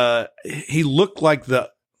good. He looked like the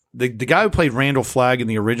guy who played Randall Flagg in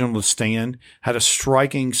the original The Stand had a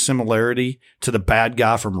striking similarity to the bad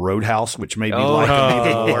guy from Roadhouse, which made me like him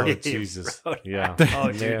even more. Oh, Jesus. Yeah.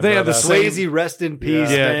 Oh, dude. They had the same- Swayze, rest in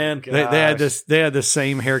peace, Yeah, man. they had this. They had the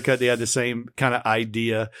same haircut. They had the same kind of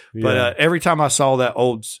idea. But Yeah. every time I saw that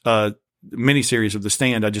old miniseries of The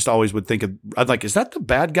Stand, I just always would think of. I'd like, is that the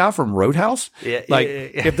bad guy from Roadhouse? Yeah, Like,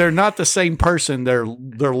 yeah. if they're not the same person, they're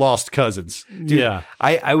lost cousins. Yeah.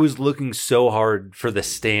 I was looking so hard for The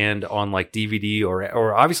Stand on like DVD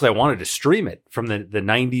or obviously I wanted to stream it from the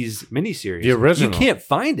 90s miniseries. The original. You can't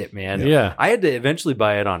find it, man. Yeah. I had to eventually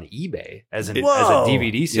buy it on eBay as a Whoa.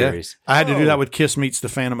 DVD series. I had to do that with Kiss Meets the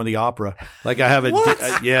Phantom of the Opera. Like I have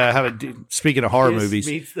speaking of horror Kiss movies,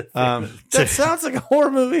 meets the That sounds like a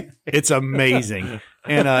horror movie. it's amazing.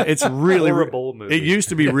 And it's really Horrible movie. It used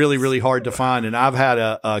to be really, really hard to find, and I've had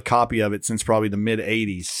a copy of it since probably the mid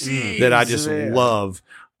 '80s that I just man. love.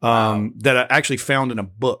 That I actually found in a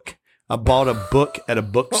book. I bought a book at a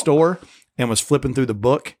bookstore and was flipping through the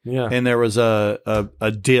book, Yeah. and there was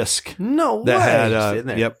a disc No that way. had in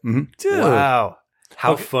there. yep. Mhm. Dude. Wow.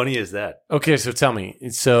 How Okay. funny is that? Okay, so tell me.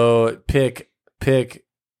 So pick Friday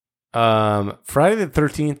the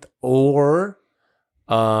 13th or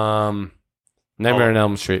Nightmare on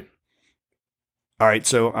Elm Street. All right,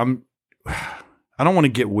 so I don't want to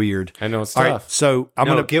get weird. I know it's All tough. right, so I'm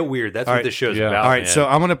No, gonna get weird. That's all what right. this show's Yeah. about. all right, man. so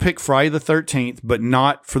I'm gonna pick Friday the 13th, but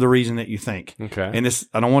not for the reason that you think. Okay. And this,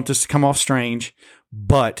 I don't want this to come off strange,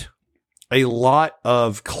 but a lot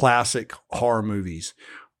of classic horror movies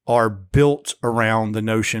are built around the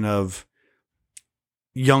notion of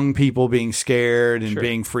young people being scared and Sure.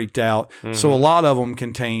 being freaked out. Mhm. So a lot of them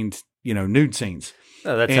contained, nude scenes.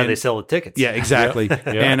 No, that's how and- they sell the tickets. Yeah, exactly. Yeah.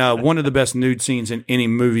 And one of the best nude scenes in any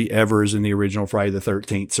movie ever is in the original Friday the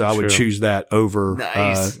 13th. So I would True. choose that over.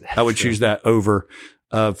 Nice. I would choose that over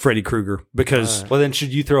Freddy Krueger because Well, then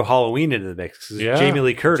should you throw Halloween into the mix? 'Cause Yeah. Jamie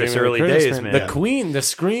Lee Curtis, Jamie Lee early Curtis, days, man. The Queen, the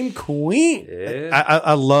Scream Queen. Yeah.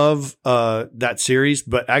 I love that series,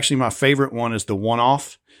 but actually my favorite one is the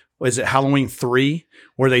one-off. Is it Halloween 3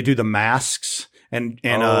 where they do the masks and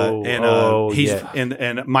he's yeah.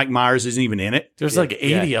 and Mike Myers isn't even in it. There's like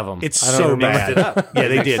 80 of them. It's I don't so remember. bad. it up. Yeah,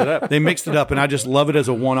 they Mixed did. it up. They mixed it up, and I just love it as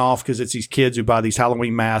a one-off because it's these kids who buy these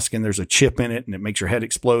Halloween masks, and there's a chip in it, and it makes your head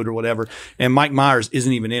explode or whatever. And Mike Myers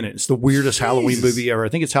isn't even in it. It's the weirdest Halloween movie ever. I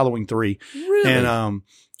think it's Halloween 3. Really? And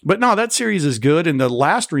but no, that series is good. And the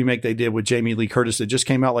last remake they did with Jamie Lee Curtis that just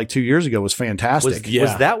came out like 2 years ago was fantastic.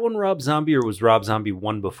 Was that one Rob Zombie or was Rob Zombie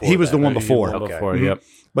one before? He was that? the one before. One Okay. before, Mhm. Yep.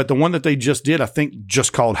 But the one that they just did, I think,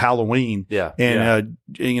 just called Halloween. Yeah. And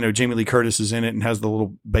Jamie Lee Curtis is in it and has the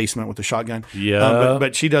little basement with the shotgun. Yeah.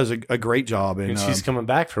 But she does a great job. and And she's coming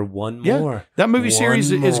back for one yeah, more. that movie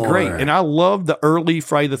series One is great, more. and I love the early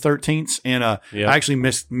Friday the 13th. And Yeah. I actually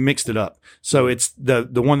mixed it up. So it's the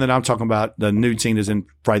one that I'm talking about. The nude scene is in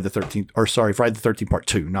Friday the 13th, or sorry, Friday the 13th Part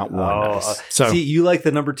 2, not 1. Oh, So see, you like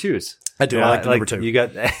the number twos. I do. I like the number 2. You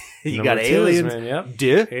got you Number got two is, aliens. man, yep.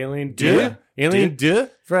 Duh. Alien Duh. Duh. Alien Duh.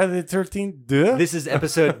 Friday the 13th Duh. This is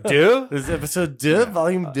episode Duh. This is episode Duh.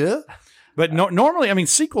 Volume Duh. But normally, I mean,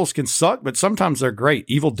 sequels can suck, but sometimes they're great.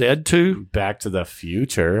 Evil Dead 2. Back to the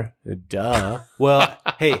Future. Duh. Well,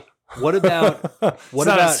 hey, what about what It's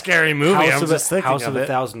not about a scary movie. I'm just thinking House of of a it.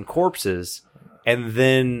 Thousand Corpses, and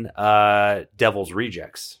then Devil's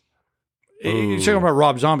Rejects? You're talking about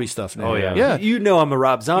Rob Zombie stuff now. Oh, yeah. Yeah. You know I'm a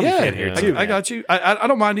Rob Zombie fan here, too. I got you. I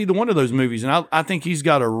don't mind either one of those movies, and I think he's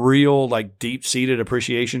got a real like deep seated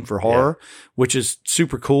appreciation for horror, which is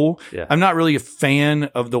super cool. Yeah. I'm not really a fan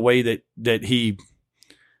of the way that he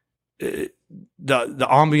the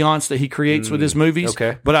ambiance that he creates with his movies.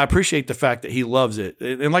 Okay. But I appreciate the fact that he loves it.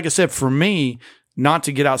 And like I said, for me, not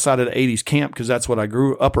to get outside of the 80s camp because that's what I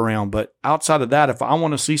grew up around. But outside of that, if I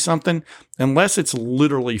want to see something, unless it's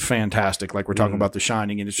literally fantastic, like we're talking about The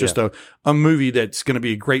Shining, and it's just a movie that's going to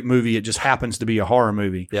be a great movie, it just happens to be a horror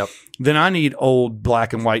movie, then I need old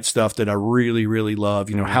black and white stuff that I really, really love.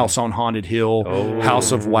 You know, House on Haunted Hill,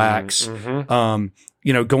 House of Wax,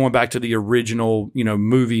 you know, going back to the original, you know,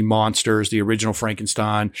 movie monsters, the original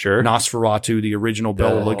Frankenstein, Nosferatu, the original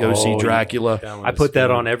Bela Lugosi, Dracula. I put that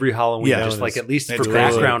on every Halloween, just like at least for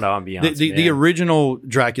background ambiance. The original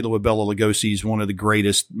Dracula with Bela Lugosi is one of the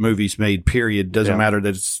greatest movies made, period. Doesn't matter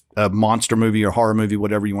that it's a monster movie or horror movie,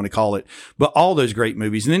 whatever you want to call it. But all those great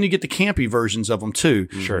movies. And then you get the campy versions of them too.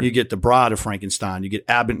 Sure. You get The Bride of Frankenstein. You get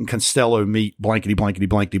Abbott and Costello meet blankety, blankety,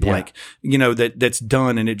 blankety, blank. You know, that's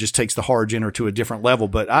done and it just takes the horror genre to a different level.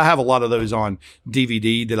 But I have a lot of those on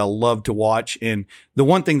DVD that I love to watch. And the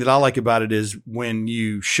one thing that I like about it is when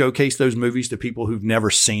you showcase those movies to people who've never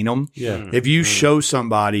seen them. Yeah. If you show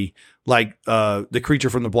somebody like The Creature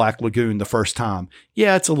from the Black Lagoon the first time,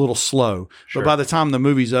 it's a little slow. But by the time the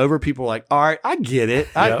movie's over, people are like, all right, I get it.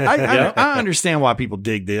 I understand why people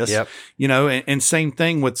dig this. You know, and same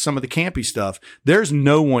thing with some of the campy stuff. There's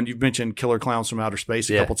no one, you've mentioned Killer Clowns from Outer Space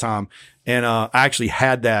a couple times. And I actually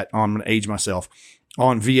had that I'm going to age myself.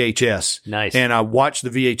 On VHS. Nice. And I watched the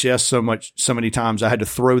VHS so many times I had to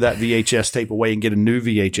throw that VHS tape away and get a new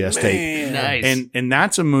VHS tape. Nice. And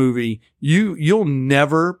that's a movie you'll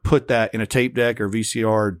never put that in a tape deck or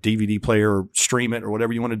VCR, DVD player, or stream it or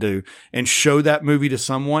whatever you want to do and show that movie to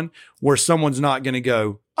someone where someone's not going to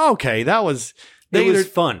go, okay, that was It was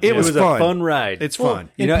fun. It was a fun ride. It's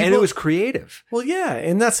fun. You know, and it was creative. Well, yeah,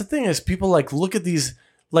 and that's the thing is people like look at these.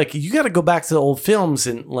 Like, you got to go back to the old films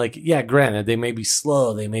and, like, yeah, granted, they may be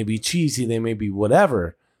slow, they may be cheesy, they may be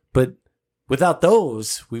whatever, but without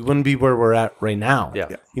those, we wouldn't be where we're at right now. Yeah.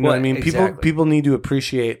 You know what I mean? People need to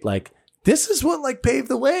appreciate, like, this is what, like, paved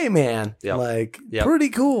the way, man. Yep. Like, Yep. pretty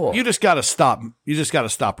cool. You just got to stop. You just got to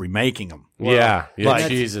stop remaking them. Like,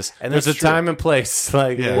 Jesus. and there's a that's true. time and place.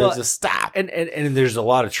 Like, there's a stop. And there's a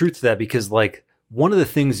lot of truth to that because, like, one of the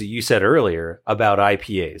things that you said earlier about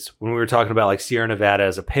IPAs, when we were talking about like Sierra Nevada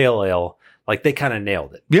as a pale ale, like they kind of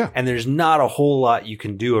nailed it. Yeah. And there's not a whole lot you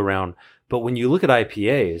can do around. But when you look at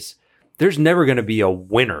IPAs, there's never going to be a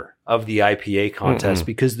winner of the IPA contest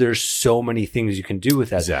because there's so many things you can do with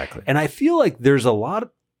that. Exactly. And I feel like there's a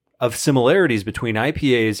lot of similarities between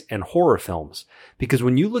IPAs and horror films because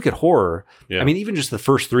when you look at horror, I mean, even just the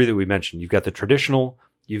first three that we mentioned, you've got the traditional,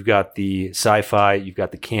 you've got the sci-fi, you've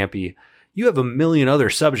got the campy. You have a million other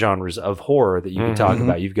subgenres of horror that you can talk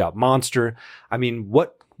about. You've got monster. I mean,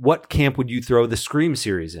 what camp would you throw the Scream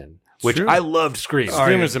series in? Which I loved Scream.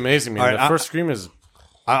 Scream is amazing, man. All right, The first Scream is...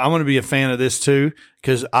 I'm going to be a fan of this too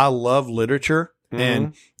because I love literature.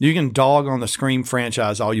 And you can dog on the Scream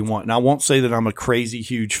franchise all you want. And I won't say that I'm a crazy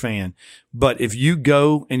huge fan, but if you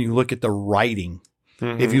go and you look at the writing,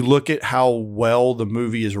 if you look at how well the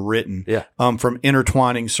movie is written, from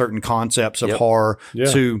intertwining certain concepts of horror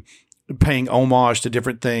to paying homage to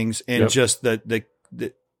different things and just the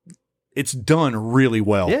it's done really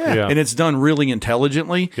well. And it's done really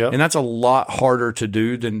intelligently. And that's a lot harder to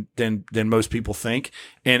do than most people think.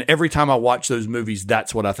 And every time I watch those movies,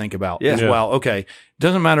 that's what I think about as well. Okay.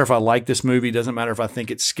 Doesn't matter if I like this movie. Doesn't matter if I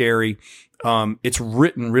think it's scary. It's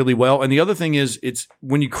written really well. And the other thing is it's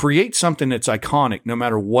when you create something that's iconic, no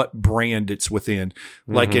matter what brand it's within,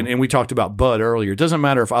 like, and we talked about Bud earlier. It doesn't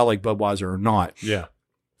matter if I like Budweiser or not.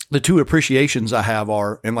 The two appreciations I have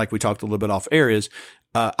are, and like we talked a little bit off air is,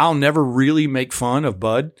 I'll never really make fun of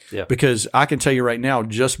Bud because I can tell you right now,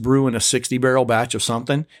 just brewing a 60 barrel batch of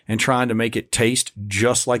something and trying to make it taste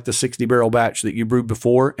just like the 60 barrel batch that you brewed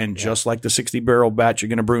before and just like the 60 barrel batch you're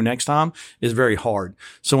going to brew next time is very hard.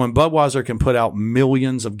 So when Budweiser can put out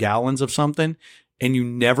millions of gallons of something and you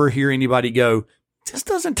never hear anybody go, this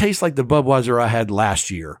doesn't taste like the Budweiser I had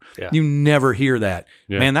last year. You never hear that.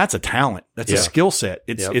 Man, that's a talent. That's a skill set.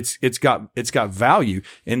 It's got value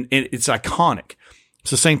and it's iconic. It's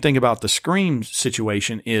the same thing about the Scream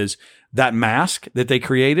situation is that mask that they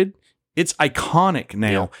created. It's iconic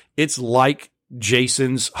now. It's like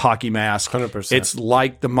Jason's hockey mask. 100%. It's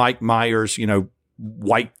like the Mike Myers,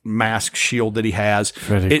 white mask shield that he has.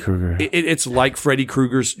 Freddy Krueger. It's like Freddy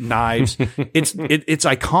Krueger's knives. It's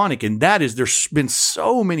iconic. And that is, there's been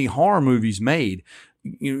so many horror movies made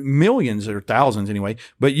millions or thousands anyway,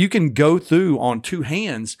 but you can go through on two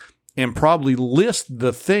hands and probably list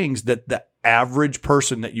the things that the average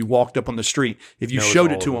person that you walked up on the street, if you Knows showed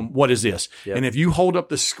all it to of them, what is this? Yep. And if you hold up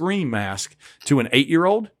the Scream mask to an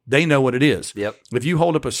 8-year-old, they know what it is. Yep. If you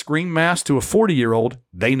hold up a Scream mask to a 40-year-old,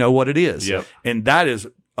 they know what it is. Yep. And that is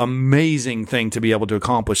amazing thing to be able to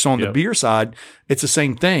accomplish. So on the Yep. beer side, it's the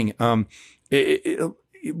same thing.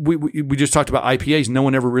 We just talked about IPAs. No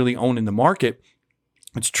one ever really owned in the market.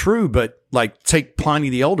 It's true, but like take Pliny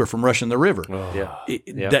the Elder from Russian the River.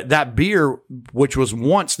 Yeah. That beer, which was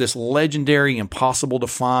once this legendary, impossible to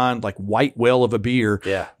find, like white whale of a beer,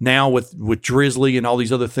 Yeah. now with Drizzly and all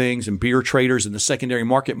these other things and beer traders in the secondary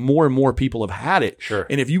market, more and more people have had it. Sure.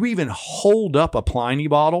 And if you even hold up a Pliny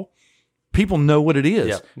bottle, people know what it is.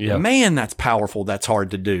 Yep. Yep. Man, that's powerful. That's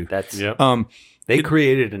hard to do. That's Yep. they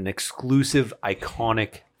created an exclusive,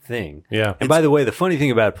 iconic thing. Yeah. And by the way, the funny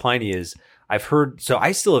thing about Pliny is I've heard. So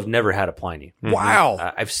I still have never had a Pliny.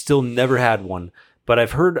 Wow. I've still never had one, but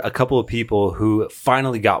I've heard a couple of people who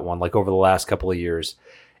finally got one, like over the last couple of years.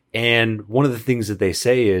 And one of the things that they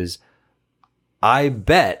say is, I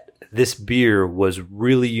bet this beer was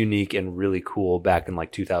really unique and really cool back in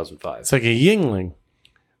like 2005. It's like a Yingling.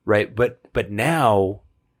 Right. But now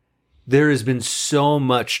there has been so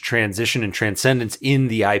much transition and transcendence in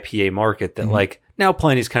the IPA market that like now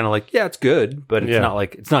Pliny's kind of like, yeah, it's good, but it's Yeah. not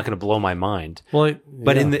like, it's not going to blow my mind. Well,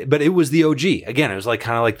 But but it was the OG. Again, it was like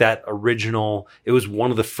kind of like that original. It was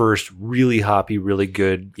one of the first really hoppy, really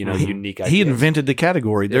good, unique IPAs. He invented the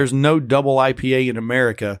category. There's no double IPA in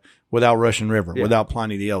America without Russian River, Yeah. without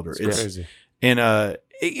Pliny the Elder. it's crazy. And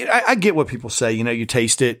I get what people say. You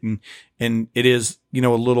taste it, and it is a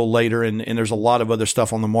little later, and there's a lot of other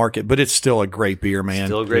stuff on the market, but it's still a great beer, man.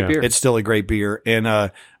 Still a great Yeah. beer. It's still a great beer, and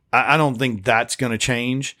I don't think that's going to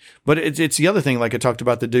change. But it's the other thing, like I talked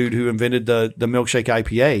about the dude who invented the milkshake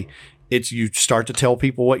IPA. It's you start to tell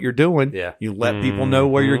people what you're doing. Yeah. You let people know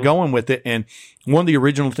where you're going with it. And one of the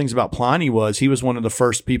original things about Pliny was he was one of the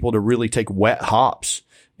first people to really take wet hops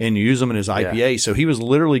and use them in his IPA. So he was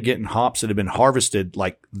literally getting hops that had been harvested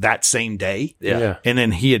like that same day. Yeah. And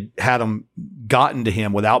then he had them gotten to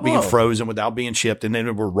him without being Whoa. frozen, without being shipped, and then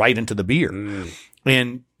it were right into the beer.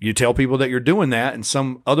 And you tell people that you're doing that, and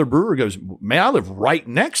some other brewer goes, "Man, I live right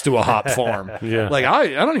next to a hop farm. Yeah. Like I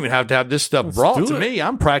don't even have to have this stuff brought do to it." me.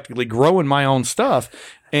 I'm practically growing my own stuff."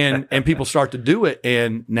 And people start to do it,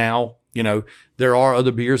 and now there are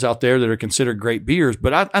other beers out there that are considered great beers,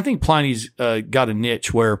 but I think Pliny's got a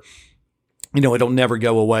niche where it'll never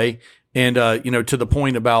go away. And to the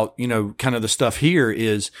point about kind of the stuff here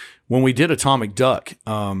is when we did Atomic Duck,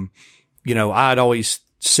 I'd always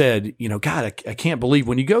said, God, I can't believe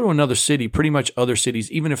when you go to another city, pretty much other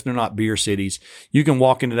cities, even if they're not beer cities, you can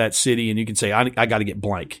walk into that city and you can say, I got to get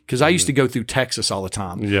blank. Because I used to go through Texas all the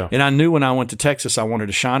time. Yeah. And I knew when I went to Texas, I wanted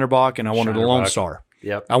a Shinerbach and I wanted a Lone Shinerbach. Star.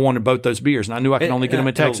 Yep. I wanted both those beers, and I knew I could only get them in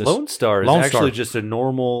And Texas. Lone Star is Lone actually Star. just a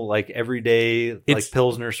normal, like everyday, It's- like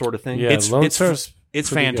Pilsner sort of thing. Yeah, It's- Lone it's- Star's It's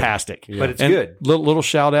pretty good. fantastic. Yeah. But it's And good. Little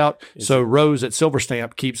shout out. So Rose at Silver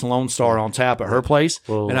Stamp keeps Lone Star on tap at her place,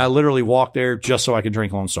 Whoa. and I literally walk there just so I can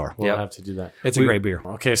drink Lone Star. We'll Yep. have to do that. It's a great beer.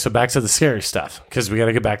 Okay, so back to the scary stuff because we got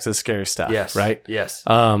to get back to the scary stuff. Yes. Right. Yes.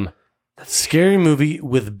 Scary movie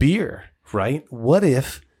with beer. Right. What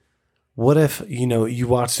if you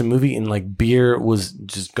watched a movie and like beer was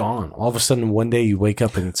just gone? All of a sudden, one day you wake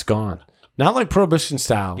up and it's gone. Not like Prohibition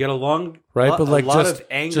style. You got a long, Right, but like a lot just- of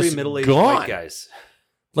angry just middle-aged gone. white guys.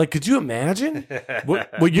 Like, could you imagine? Well,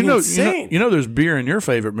 you know, Insane. there's beer in your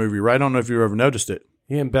favorite movie, right? I don't know if you ever noticed it.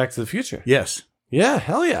 Yeah, and Back to the Future. Yes, Yeah,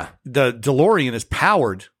 hell yeah. the DeLorean is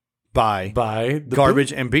powered by By the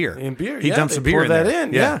garbage and beer. and beer. He yeah, dumps they the beer pour in that there.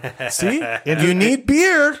 in. Yeah. Yeah. See, you need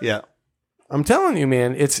beer. Yeah, I'm telling you,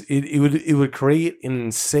 man. It would create an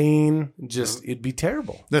insane. Just it'd be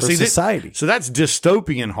terrible Now, for see, society. so that's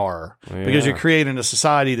dystopian horror because Yeah. you're creating a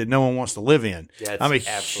society that no one wants to live in. Yeah, it's I'm a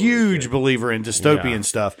absolutely huge good. believer in dystopian Yeah.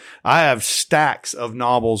 stuff. I have stacks of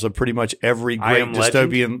novels of pretty much every I great Am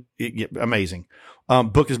Legend? dystopian. Amazing.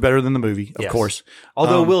 Book is better than the movie, of Yes. course.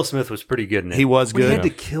 Although Um, Will Smith was pretty good in it. he was When good. He had to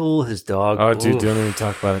kill his dog. Oh, dude, Oof. don't even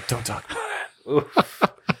talk about it. Don't talk about it.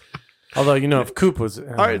 Although if Coop was All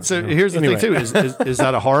right, so here's the thing too: is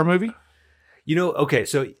that a horror movie? Okay,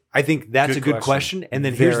 so I think that's Good a good question. question. And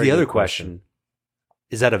then here's Very the other good question.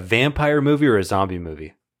 Is that a vampire movie or a zombie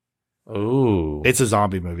movie? Ooh, It's a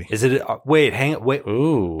zombie movie. Is it? Wait.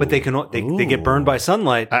 ooh, But they get burned by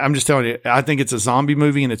sunlight. I'm just telling you. I think it's a zombie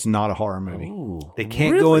movie and it's not a horror movie. Ooh, They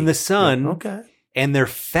can't go in the sun. Okay. and they're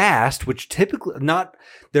fast, which typically not.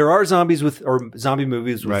 There are zombies zombie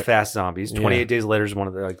movies with Right. fast zombies. 28 Days Later is one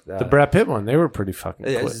of the like The Brad Pitt one, they were pretty fucking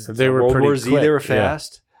quick. They were World pretty War Z. quick. They were Yeah.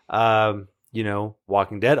 fast.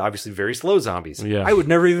 Walking Dead, obviously very slow zombies. Yeah. I would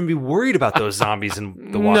never even be worried about those zombies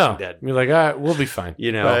in The Walking Dead. You're like, all right, we'll be fine.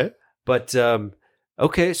 Right. But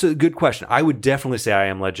okay, so good question. I would definitely say I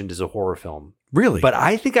Am Legend is a horror film, Really? but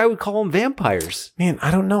I think I would call them vampires. Man,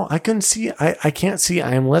 I don't know. I can't see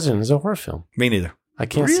I Am Legend as a horror film. Me neither. I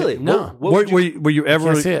can't Really? see. No. What would Were you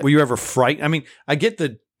can't see ever it. were you ever frightened? I mean, I get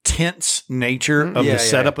the tense nature of Yeah, the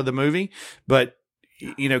setup of the movie, but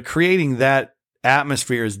creating that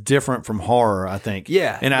atmosphere is different from horror, I think.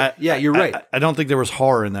 Yeah. And You're right. I don't think there was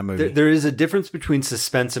horror in that movie. There is a difference between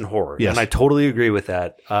suspense and horror, Yes. and I totally agree with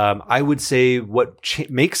that. I would say what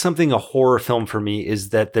makes something a horror film for me is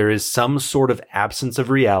that there is some sort of absence of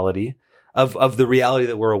reality, of the reality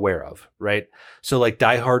that we're aware of, right? So, like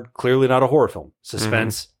Die Hard, clearly not a horror film,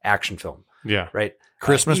 suspense, action film, Yeah. right?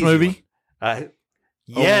 Christmas Easy movie? one.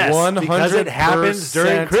 Yes, because it happens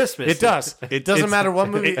during 100%. Christmas. It does. It doesn't matter what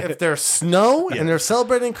movie. If there's snow and they're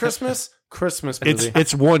celebrating Christmas movie.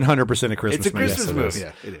 It's 100% a Christmas movie. It's a Christmas Yes, it movie. is.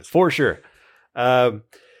 Yeah, it is. For sure.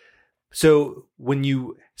 So when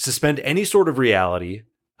you suspend any sort of reality,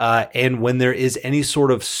 and when there is any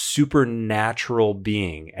sort of supernatural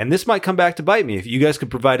being, and this might come back to bite me, if you guys could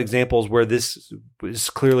provide examples where this is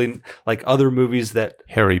clearly like other movies that,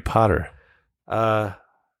 Harry Potter.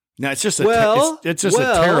 No, it's just Well, it's just a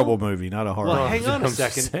terrible movie, not a horror well, movie. hang on a I'm just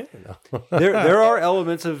second. saying. there are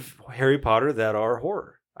elements of Harry Potter that are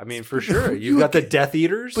horror. I mean, for sure. You've got the Death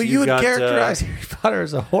Eaters. But you you've would got, characterize Harry Potter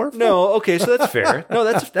as a horror film? No, okay, so that's fair. No,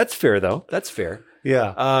 that's fair though. That's fair.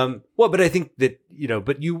 Yeah. But I think that,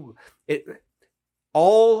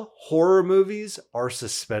 all horror movies are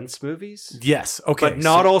suspense movies. Yes. Okay. But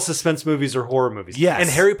not all suspense movies are horror movies. Yes. And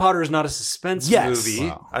Harry Potter is not a suspense Yes. movie.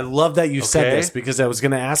 Wow. I love that you said Okay. this because I was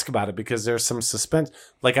going to ask about it because there's some suspense.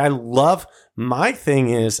 Like my thing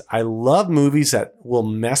is I love movies that will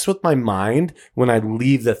mess with my mind when I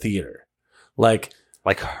leave the theater. Like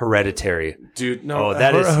Hereditary. dude, no, Oh,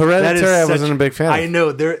 that is Hereditary. that is I wasn't such- a big fan. I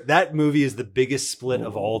know that movie is the biggest split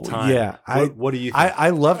of all time. Yeah, What do you think? I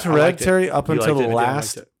loved I liked Hereditary up You until liked the it? I did, I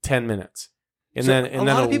last liked it. 10 minutes. And So then a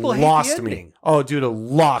lot of people hate the lost me. ending. Oh, dude, it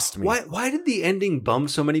lost me. Why did the ending bum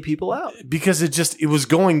so many people out? Because it was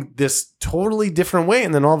going this totally different way,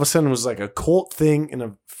 and then all of a sudden it was like a cult thing in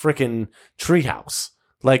a freaking treehouse.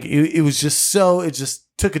 Like it was just it just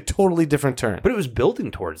took a totally different turn. But it was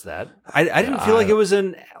building towards that. I didn't feel like it was I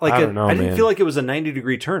didn't feel like it was a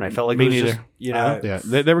 90-degree turn. I felt like Me it was neither. just, you know. Yeah,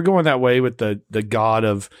 they were going that way with the god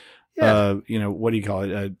of, Yeah. what do you call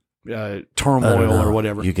it? Turmoil or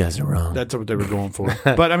whatever. You guys are wrong. That's what they were going for.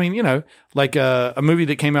 But I mean, like a movie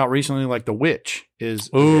that came out recently, like The Witch, is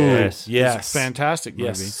Yes. is a fantastic movie.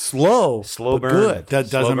 Yes. Slow Slow but burn. good. That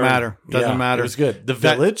Slow doesn't burn. matter. Doesn't Yeah, matter. It was good. The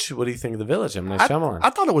That- Village. What do you think of The Village? I'm nice Shyamalan. I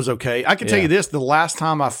thought it was okay. I can tell Yeah. you this: the last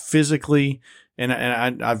time I physically, and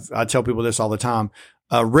I tell people this all the time,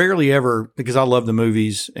 rarely ever, because I love the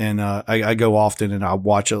movies and I go often and I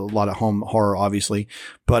watch a lot of home horror, obviously.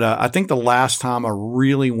 But I think the last time I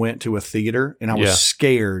really went to a theater and I was Yeah.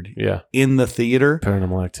 scared Yeah. in the theater,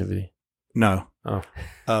 Paranormal Activity. no, Oh.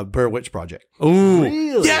 Blair Witch Project. Ooh.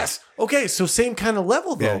 Really? Yes. Okay. So same kind of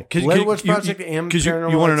level though. Yeah, 'cause Blair you- Witch you- Project and Because you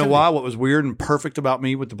Paranormal want to know Activity. why? What was weird and perfect about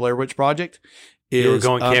me with the Blair Witch Project is You were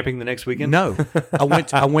going camping the next weekend? No,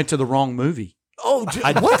 I went to the wrong movie. Oh,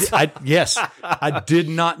 Yes, I did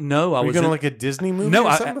not know I Were you was going to in- like a Disney movie? No, or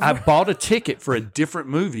I something bought a ticket for a different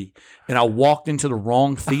movie, and I walked into the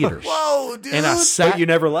wrong theaters. Whoa, dude. And I sat. But you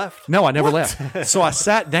never left. No, I never left. So I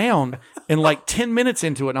sat down, and like 10 minutes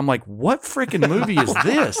into it, I'm like, "What freaking movie is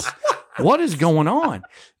this? What is going on?"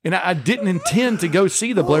 And I didn't intend to go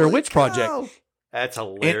see the Blair Witch Project, That's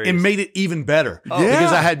and hilarious. it made it even better Yeah.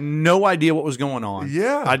 because I had no idea what was going on.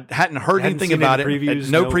 Yeah. I hadn't heard Hadn't anything seen about any it. previews,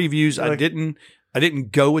 No no- previews. like- I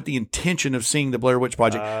didn't go with the intention of seeing the Blair Witch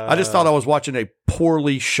Project. I just thought I was watching a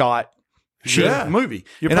poorly shot shit Yeah. movie.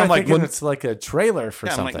 You're and I'm probably like, thinking well, it's like a trailer for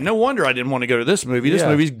yeah, I'm something. like, no wonder I didn't want to go to this movie. This Yeah.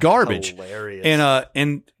 movie's garbage. hilarious.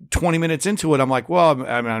 And 20 minutes into it, I'm like, well,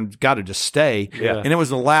 I've got to just stay. Yeah. And it was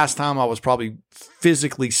the last time I was probably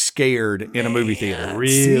physically scared in a movie theater.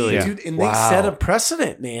 Really? See, dude, and Wow. they set a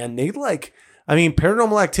precedent, man.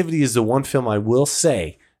 Paranormal Activity is the one film I will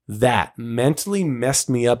say that mentally messed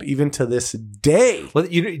me up even to this day. Well,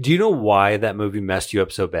 do you know why that movie messed you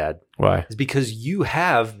up so bad? Why? It's because you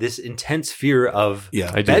have this intense fear of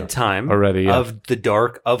Yeah. I do. bedtime Already, yeah. of the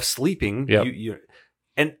dark, of sleeping. Yep.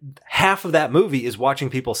 And half of that movie is watching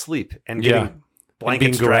people sleep and getting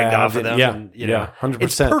blankets dragged off of them. Yeah, and, you know, 100%.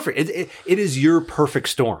 it's perfect. It is your perfect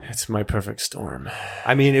storm. It's my perfect storm.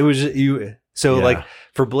 I mean, it was you. So Yeah. like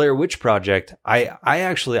for Blair Witch Project, I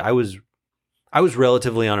was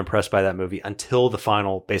relatively unimpressed by that movie until the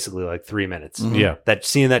final, basically like 3 minutes. Mhm. Yeah. That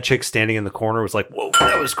seeing that chick standing in the corner was like, whoa,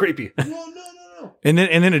 that was creepy. And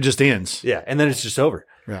then it just ends. Yeah, and then it's just over.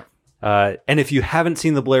 Yeah. And if you haven't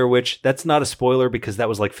seen the Blair Witch, that's not a spoiler because that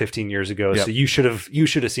was like 15 years ago. Yep. So you should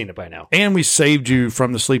have seen it by now. And we saved you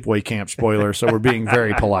from the sleepaway camp spoiler, so we're being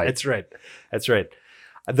very polite. That's right. That's right.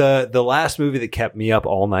 The last movie that kept me up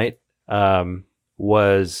all night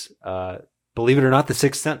was believe it or not, The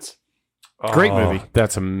Sixth Sense. Great movie.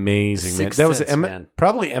 That's amazing, man. Sixth That was Sense, man.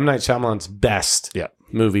 probably M. Night Shyamalan's best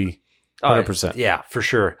movie. 100%. Yeah, for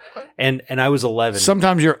sure. And I was 11.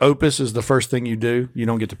 Sometimes your opus is the first thing you do. You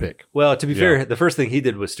don't get to pick. Well, to be fair, the first thing he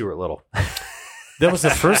did was Stuart Little. That was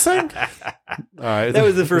the first thing? All right. That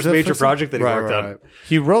was the first that major first thing? project that he worked on.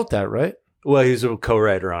 He wrote that, right? Well, he was a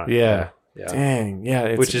co-writer on it. Yeah. Yeah. Dang.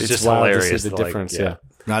 Yeah. Which is it's just wild to hilarious see the to, like, difference. yeah. Yeah.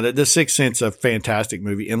 Now, the Sixth Sense is a fantastic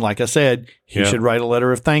movie. And like I said, he Yeah. should write a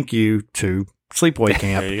letter of thank you to Sleepaway There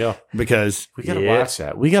Camp you go. because We got to Yeah. watch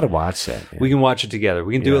that. We got to watch that. Man. We can watch it together.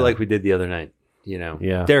 We can do it Yeah. like we did the other night. You know,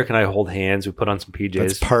 Yeah. Derek and I hold hands. We put on some PJs.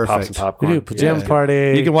 That's Pop perfect. some We popcorn. do pajama Yeah.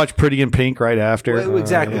 party. you can watch Pretty in Pink right after. Well,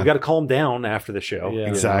 exactly. yeah. We've got to calm down after the show. Yeah.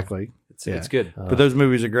 Exactly. It's good. But those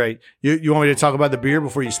movies are great. You want me to talk about the beer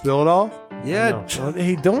before you spill it all? Yeah. No.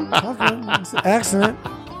 Hey, don't talk. It's an accident.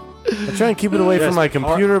 I try and keep it away from my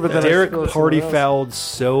computer, but then Derek I spill it party somewhere else. fouled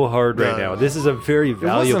so hard right now. This is a very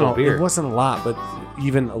valuable beer. It wasn't a lot, but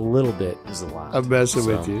even a little bit is a lot. I'm messing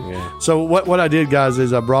So, with you. Yeah. So what I did, guys,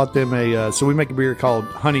 is I brought them so we make a beer called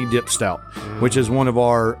Honey Dip Stout, which is one of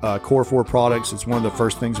our core 4 products. It's one of the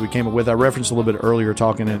first things we came up with. I referenced a little bit earlier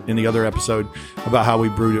talking in the other episode about how we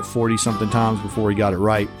brewed it 40 something times before we got it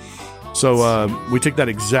right. So we took that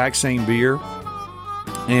exact same beer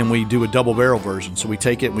and we do a double barrel version. So we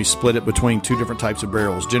take it and we split it between 2 different types of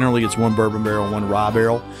barrels. Generally, it's 1 bourbon barrel, 1 rye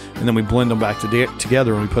barrel, and then we blend them back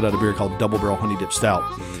together and we put out a beer called Double Barrel Honey Dip Stout.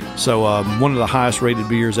 So one of the highest rated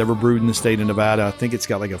beers ever brewed in the state of Nevada. I think it's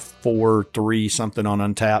got like a 4.3 something on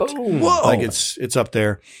Untapped. Whoa. Like it's up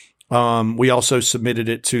there. We also submitted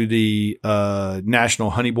it to the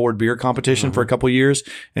National Honey Board Beer Competition for a couple of years,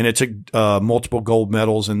 and it took multiple gold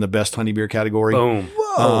medals in the best honey beer category. Boom.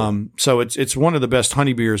 So it's one of the best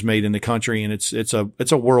honey beers made in the country, and it's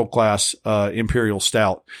a world class imperial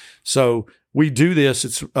stout. So we do this.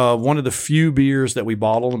 It's one of the few beers that we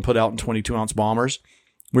bottle and put out in 22-ounce bombers.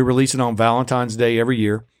 We release it on Valentine's Day every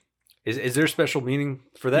year. Is there a special meaning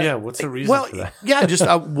for that? Yeah, what's the reason Well, for that? yeah, just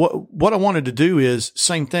what I wanted to do is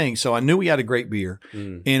same thing. So I knew we had a great beer,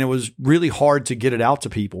 and it was really hard to get it out to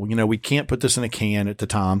people. You know, we can't put this in a can at the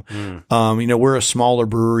time. You know, we're a smaller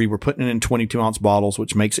brewery. We're putting it in 22-ounce bottles,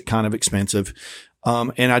 which makes it kind of expensive.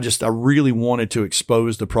 And I really wanted to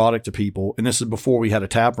expose the product to people. And this is before we had a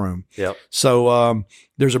tap room. Yep. So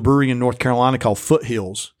there's a brewery in North Carolina called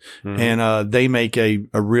Foothills, and they make a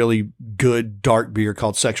really good dark beer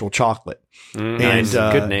called Sexual Chocolate. Nice.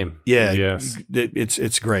 And Good name. Yeah, Yes.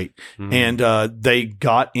 it's great. And they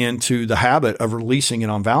got into the habit of releasing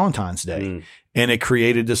it on Valentine's Day. And it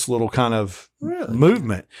created this little kind of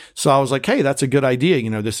movement. So I was like, hey, that's a good idea. You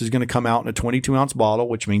know, this is going to come out in a 22-ounce bottle,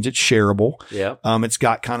 which means it's shareable. Yeah. It's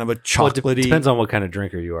got kind of a Well, it chocolatey. depends on what kind of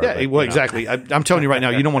drinker you are. Yeah, but, well, you know. exactly. I'm telling you right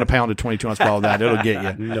now, you don't want to pound a 22-ounce bottle of that. It'll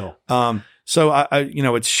get you. No. So I you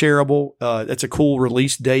know, it's shareable. It's a cool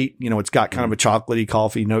release date. You know, it's got kind of a chocolatey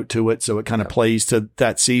coffee note to it. So it kind of plays to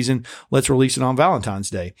that season. Let's release it on Valentine's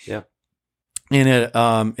Day. Yeah.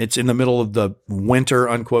 And it's in the middle of the winter,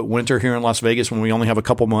 unquote, winter here in Las Vegas when we only have a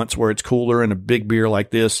couple months where it's cooler, and a big beer like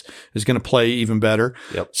this is going to play even better.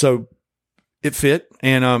 Yep. So it fit,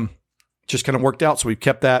 and just kind of worked out. So we've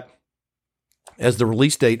kept that as the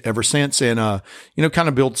release date ever since, and you know, kind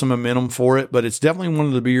of build some momentum for it. But it's definitely one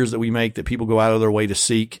of the beers that we make that people go out of their way to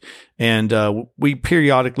seek, and we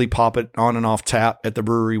periodically pop it on and off tap at the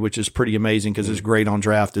brewery, which is pretty amazing because it's great on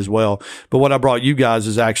draft as well. But what I brought you guys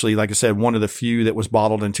is actually, like I said, one of the few that was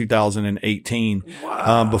bottled in 2018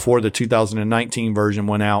 before the 2019 version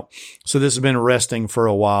went out. So this has been resting for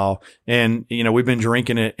a while, and you know, we've been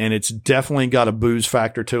drinking it, and it's definitely got a booze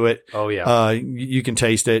factor to it. Oh yeah. You can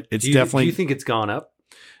taste it. It's do definitely. you think it's gone up?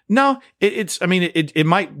 No, it's, I mean, it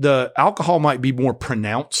might, the alcohol might be more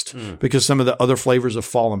pronounced because some of the other flavors have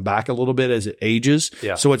fallen back a little bit as it ages.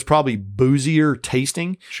 Yeah. So it's probably boozier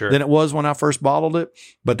tasting Sure. than it was when I first bottled it,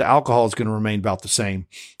 but the alcohol is going to remain about the same.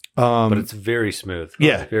 But it's very smooth.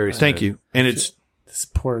 Yeah. Very smooth. Thank you. And it's, This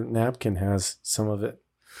poor napkin has some of it.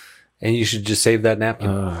 And you should just save that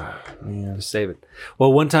napkin. Just save it.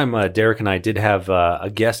 Well, one time Derek and I did have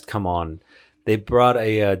a guest come on. They brought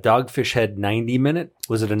a Dogfish Head 90 minute.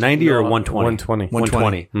 Was it a 90 or a 120?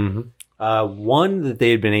 120. 120. One that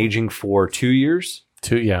they had been aging for 2 years.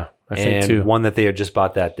 I think two. One that they had just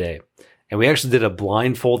bought that day. And we actually did a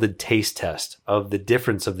blindfolded taste test of the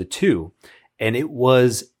difference of the two. And it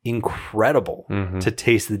was incredible to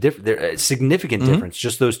taste the difference. Significant difference,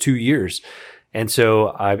 just those 2 years. And so,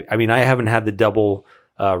 I mean, I haven't had the double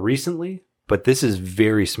recently, but this is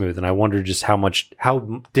very smooth. And I wonder just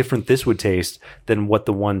how different this would taste than what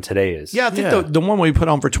the one today is. Yeah, I think the one we put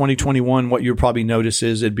on for 2021, what you'll probably notice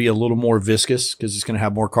is it'd be a little more viscous because it's going to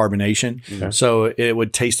have more carbonation. Okay. So it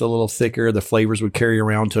would taste a little thicker. The flavors would carry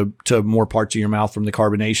around to more parts of your mouth from the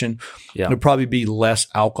carbonation. Yeah. It would probably be less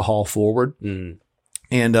alcohol forward.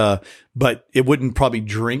 And, but it wouldn't probably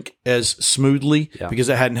drink as smoothly because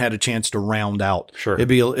it hadn't had a chance to round out. Sure. It'd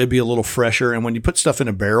be a little fresher. And when you put stuff in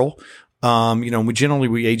a barrel,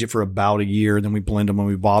 we age it for about a year, then we blend them and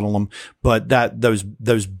we bottle them. But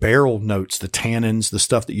those barrel notes, the tannins, the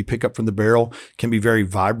stuff that you pick up from the barrel can be very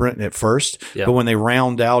vibrant at first. Yeah. But when they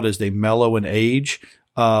round out as they mellow and age,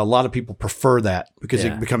 a lot of people prefer that because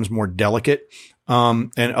it becomes more delicate.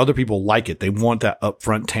 And other people like it. They want that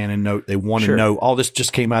upfront tannin note. They want to know all this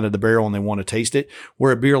just came out of the barrel and they want to taste it.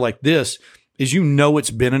 Where a beer like this is,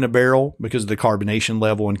 it's been in a barrel because of the carbonation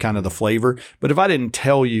level and kind of the flavor. But if I didn't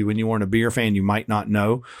tell you and you weren't a beer fan, you might not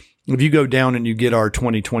know. If you go down and you get our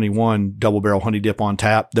 2021 Double Barrel Honey Dip on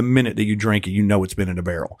tap, the minute that you drink it, it's been in a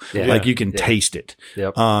barrel. Yeah. Like you can taste it.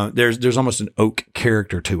 Yep. There's almost an oak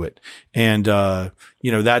character to it. And,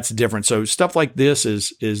 that's different. So stuff like this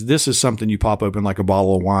is something you pop open like a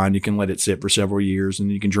bottle of wine. You can let it sit for several years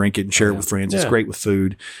and you can drink it and share it with friends. It's great with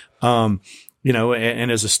food. And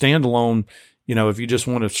as a standalone, if you just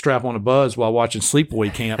want to strap on a buzz while watching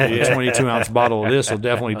Sleepaway Camp with a 22-ounce bottle of this, will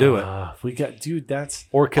definitely do it. That's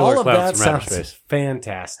or Killer all of Clouds that from Outer sounds Space.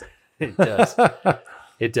 Fantastic. It does.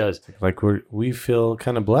 It does. Like we feel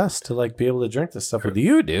kind of blessed to be able to drink this stuff with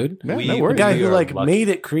you, dude. Yeah, the guy who made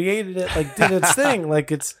it, created it, did its thing.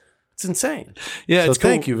 It's insane. Yeah, so it's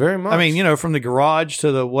cool. Thank you very much. I mean, from the garage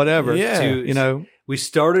to the whatever. Yeah. We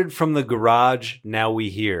started from the garage, now we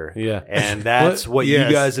here. Yeah. And that's what you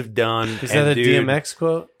guys have done. Is that a DMX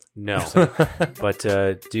quote? No. But,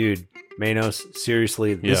 dude, Manos,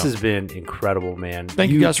 seriously, this has been incredible, man.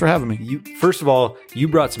 Thank you guys for having me. First of all, you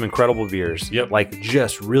brought some incredible beers. Yep.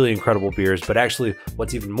 Just really incredible beers. But actually,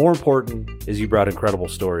 what's even more important is you brought incredible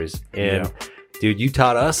stories. And dude, you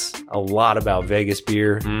taught us a lot about Vegas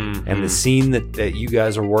beer and the scene that you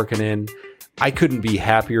guys are working in. I couldn't be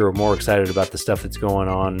happier or more excited about the stuff that's going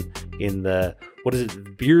on in the, what is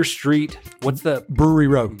it, Beer Street? What's the? Brewery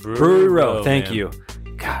Row. Brewery Row. Thank you.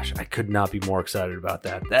 Gosh, I could not be more excited about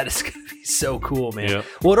that. That is going to be so cool, man. Yep.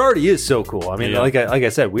 Well, it already is so cool. I mean, like I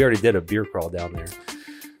said, we already did a beer crawl down there.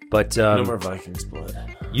 But no more Vikings blood.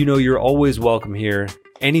 You're always welcome here.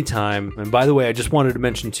 Anytime. And by the way, I just wanted to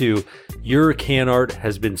mention too, your can art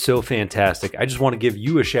has been so fantastic. I just want to give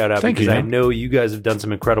you a shout out because I know you guys have done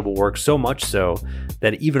some incredible work, so much so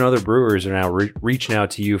that even other brewers are now reaching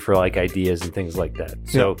out to you for ideas and things like that.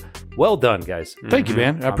 So well done, guys. Thank you,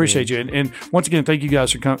 man. I appreciate you. And once again, thank you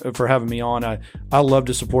guys for having me on. I love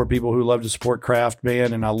to support people who love to support craft,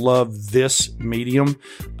 man, and I love this medium.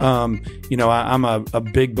 I'm a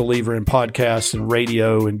big believer in podcasts and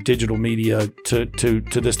radio and digital media to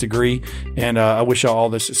this degree, and I wish y'all all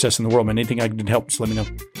the success in the world, man. Anything I can help, just let me know.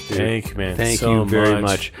 Thank you, man. Thank you very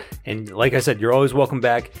much. And like I said, you're always welcome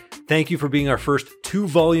back. Thank you for being our first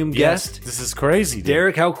 2-volume guest. This is crazy, dude.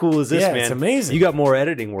 Derek, how cool is this, man? It's amazing. You got more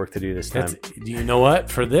editing work to do this time. You know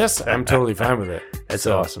what? For this, I'm totally fine with it. That's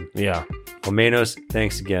awesome. Yeah. Well, Manos,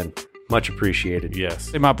 thanks again. Much appreciated. Yes.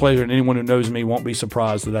 It's my pleasure, and anyone who knows me won't be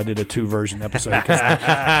surprised that I did a 2-version episode.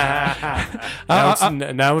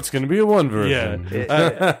 Now it's going to be a 1 version.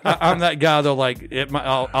 Yeah. I'm that guy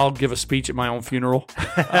that I'll give a speech at my own funeral.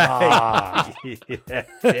 Yeah,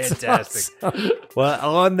 fantastic.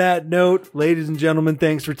 Well, on that note, ladies and gentlemen,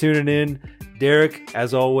 thanks for tuning in. Derek,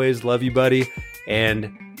 as always, love you, buddy,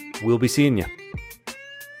 and we'll be seeing you.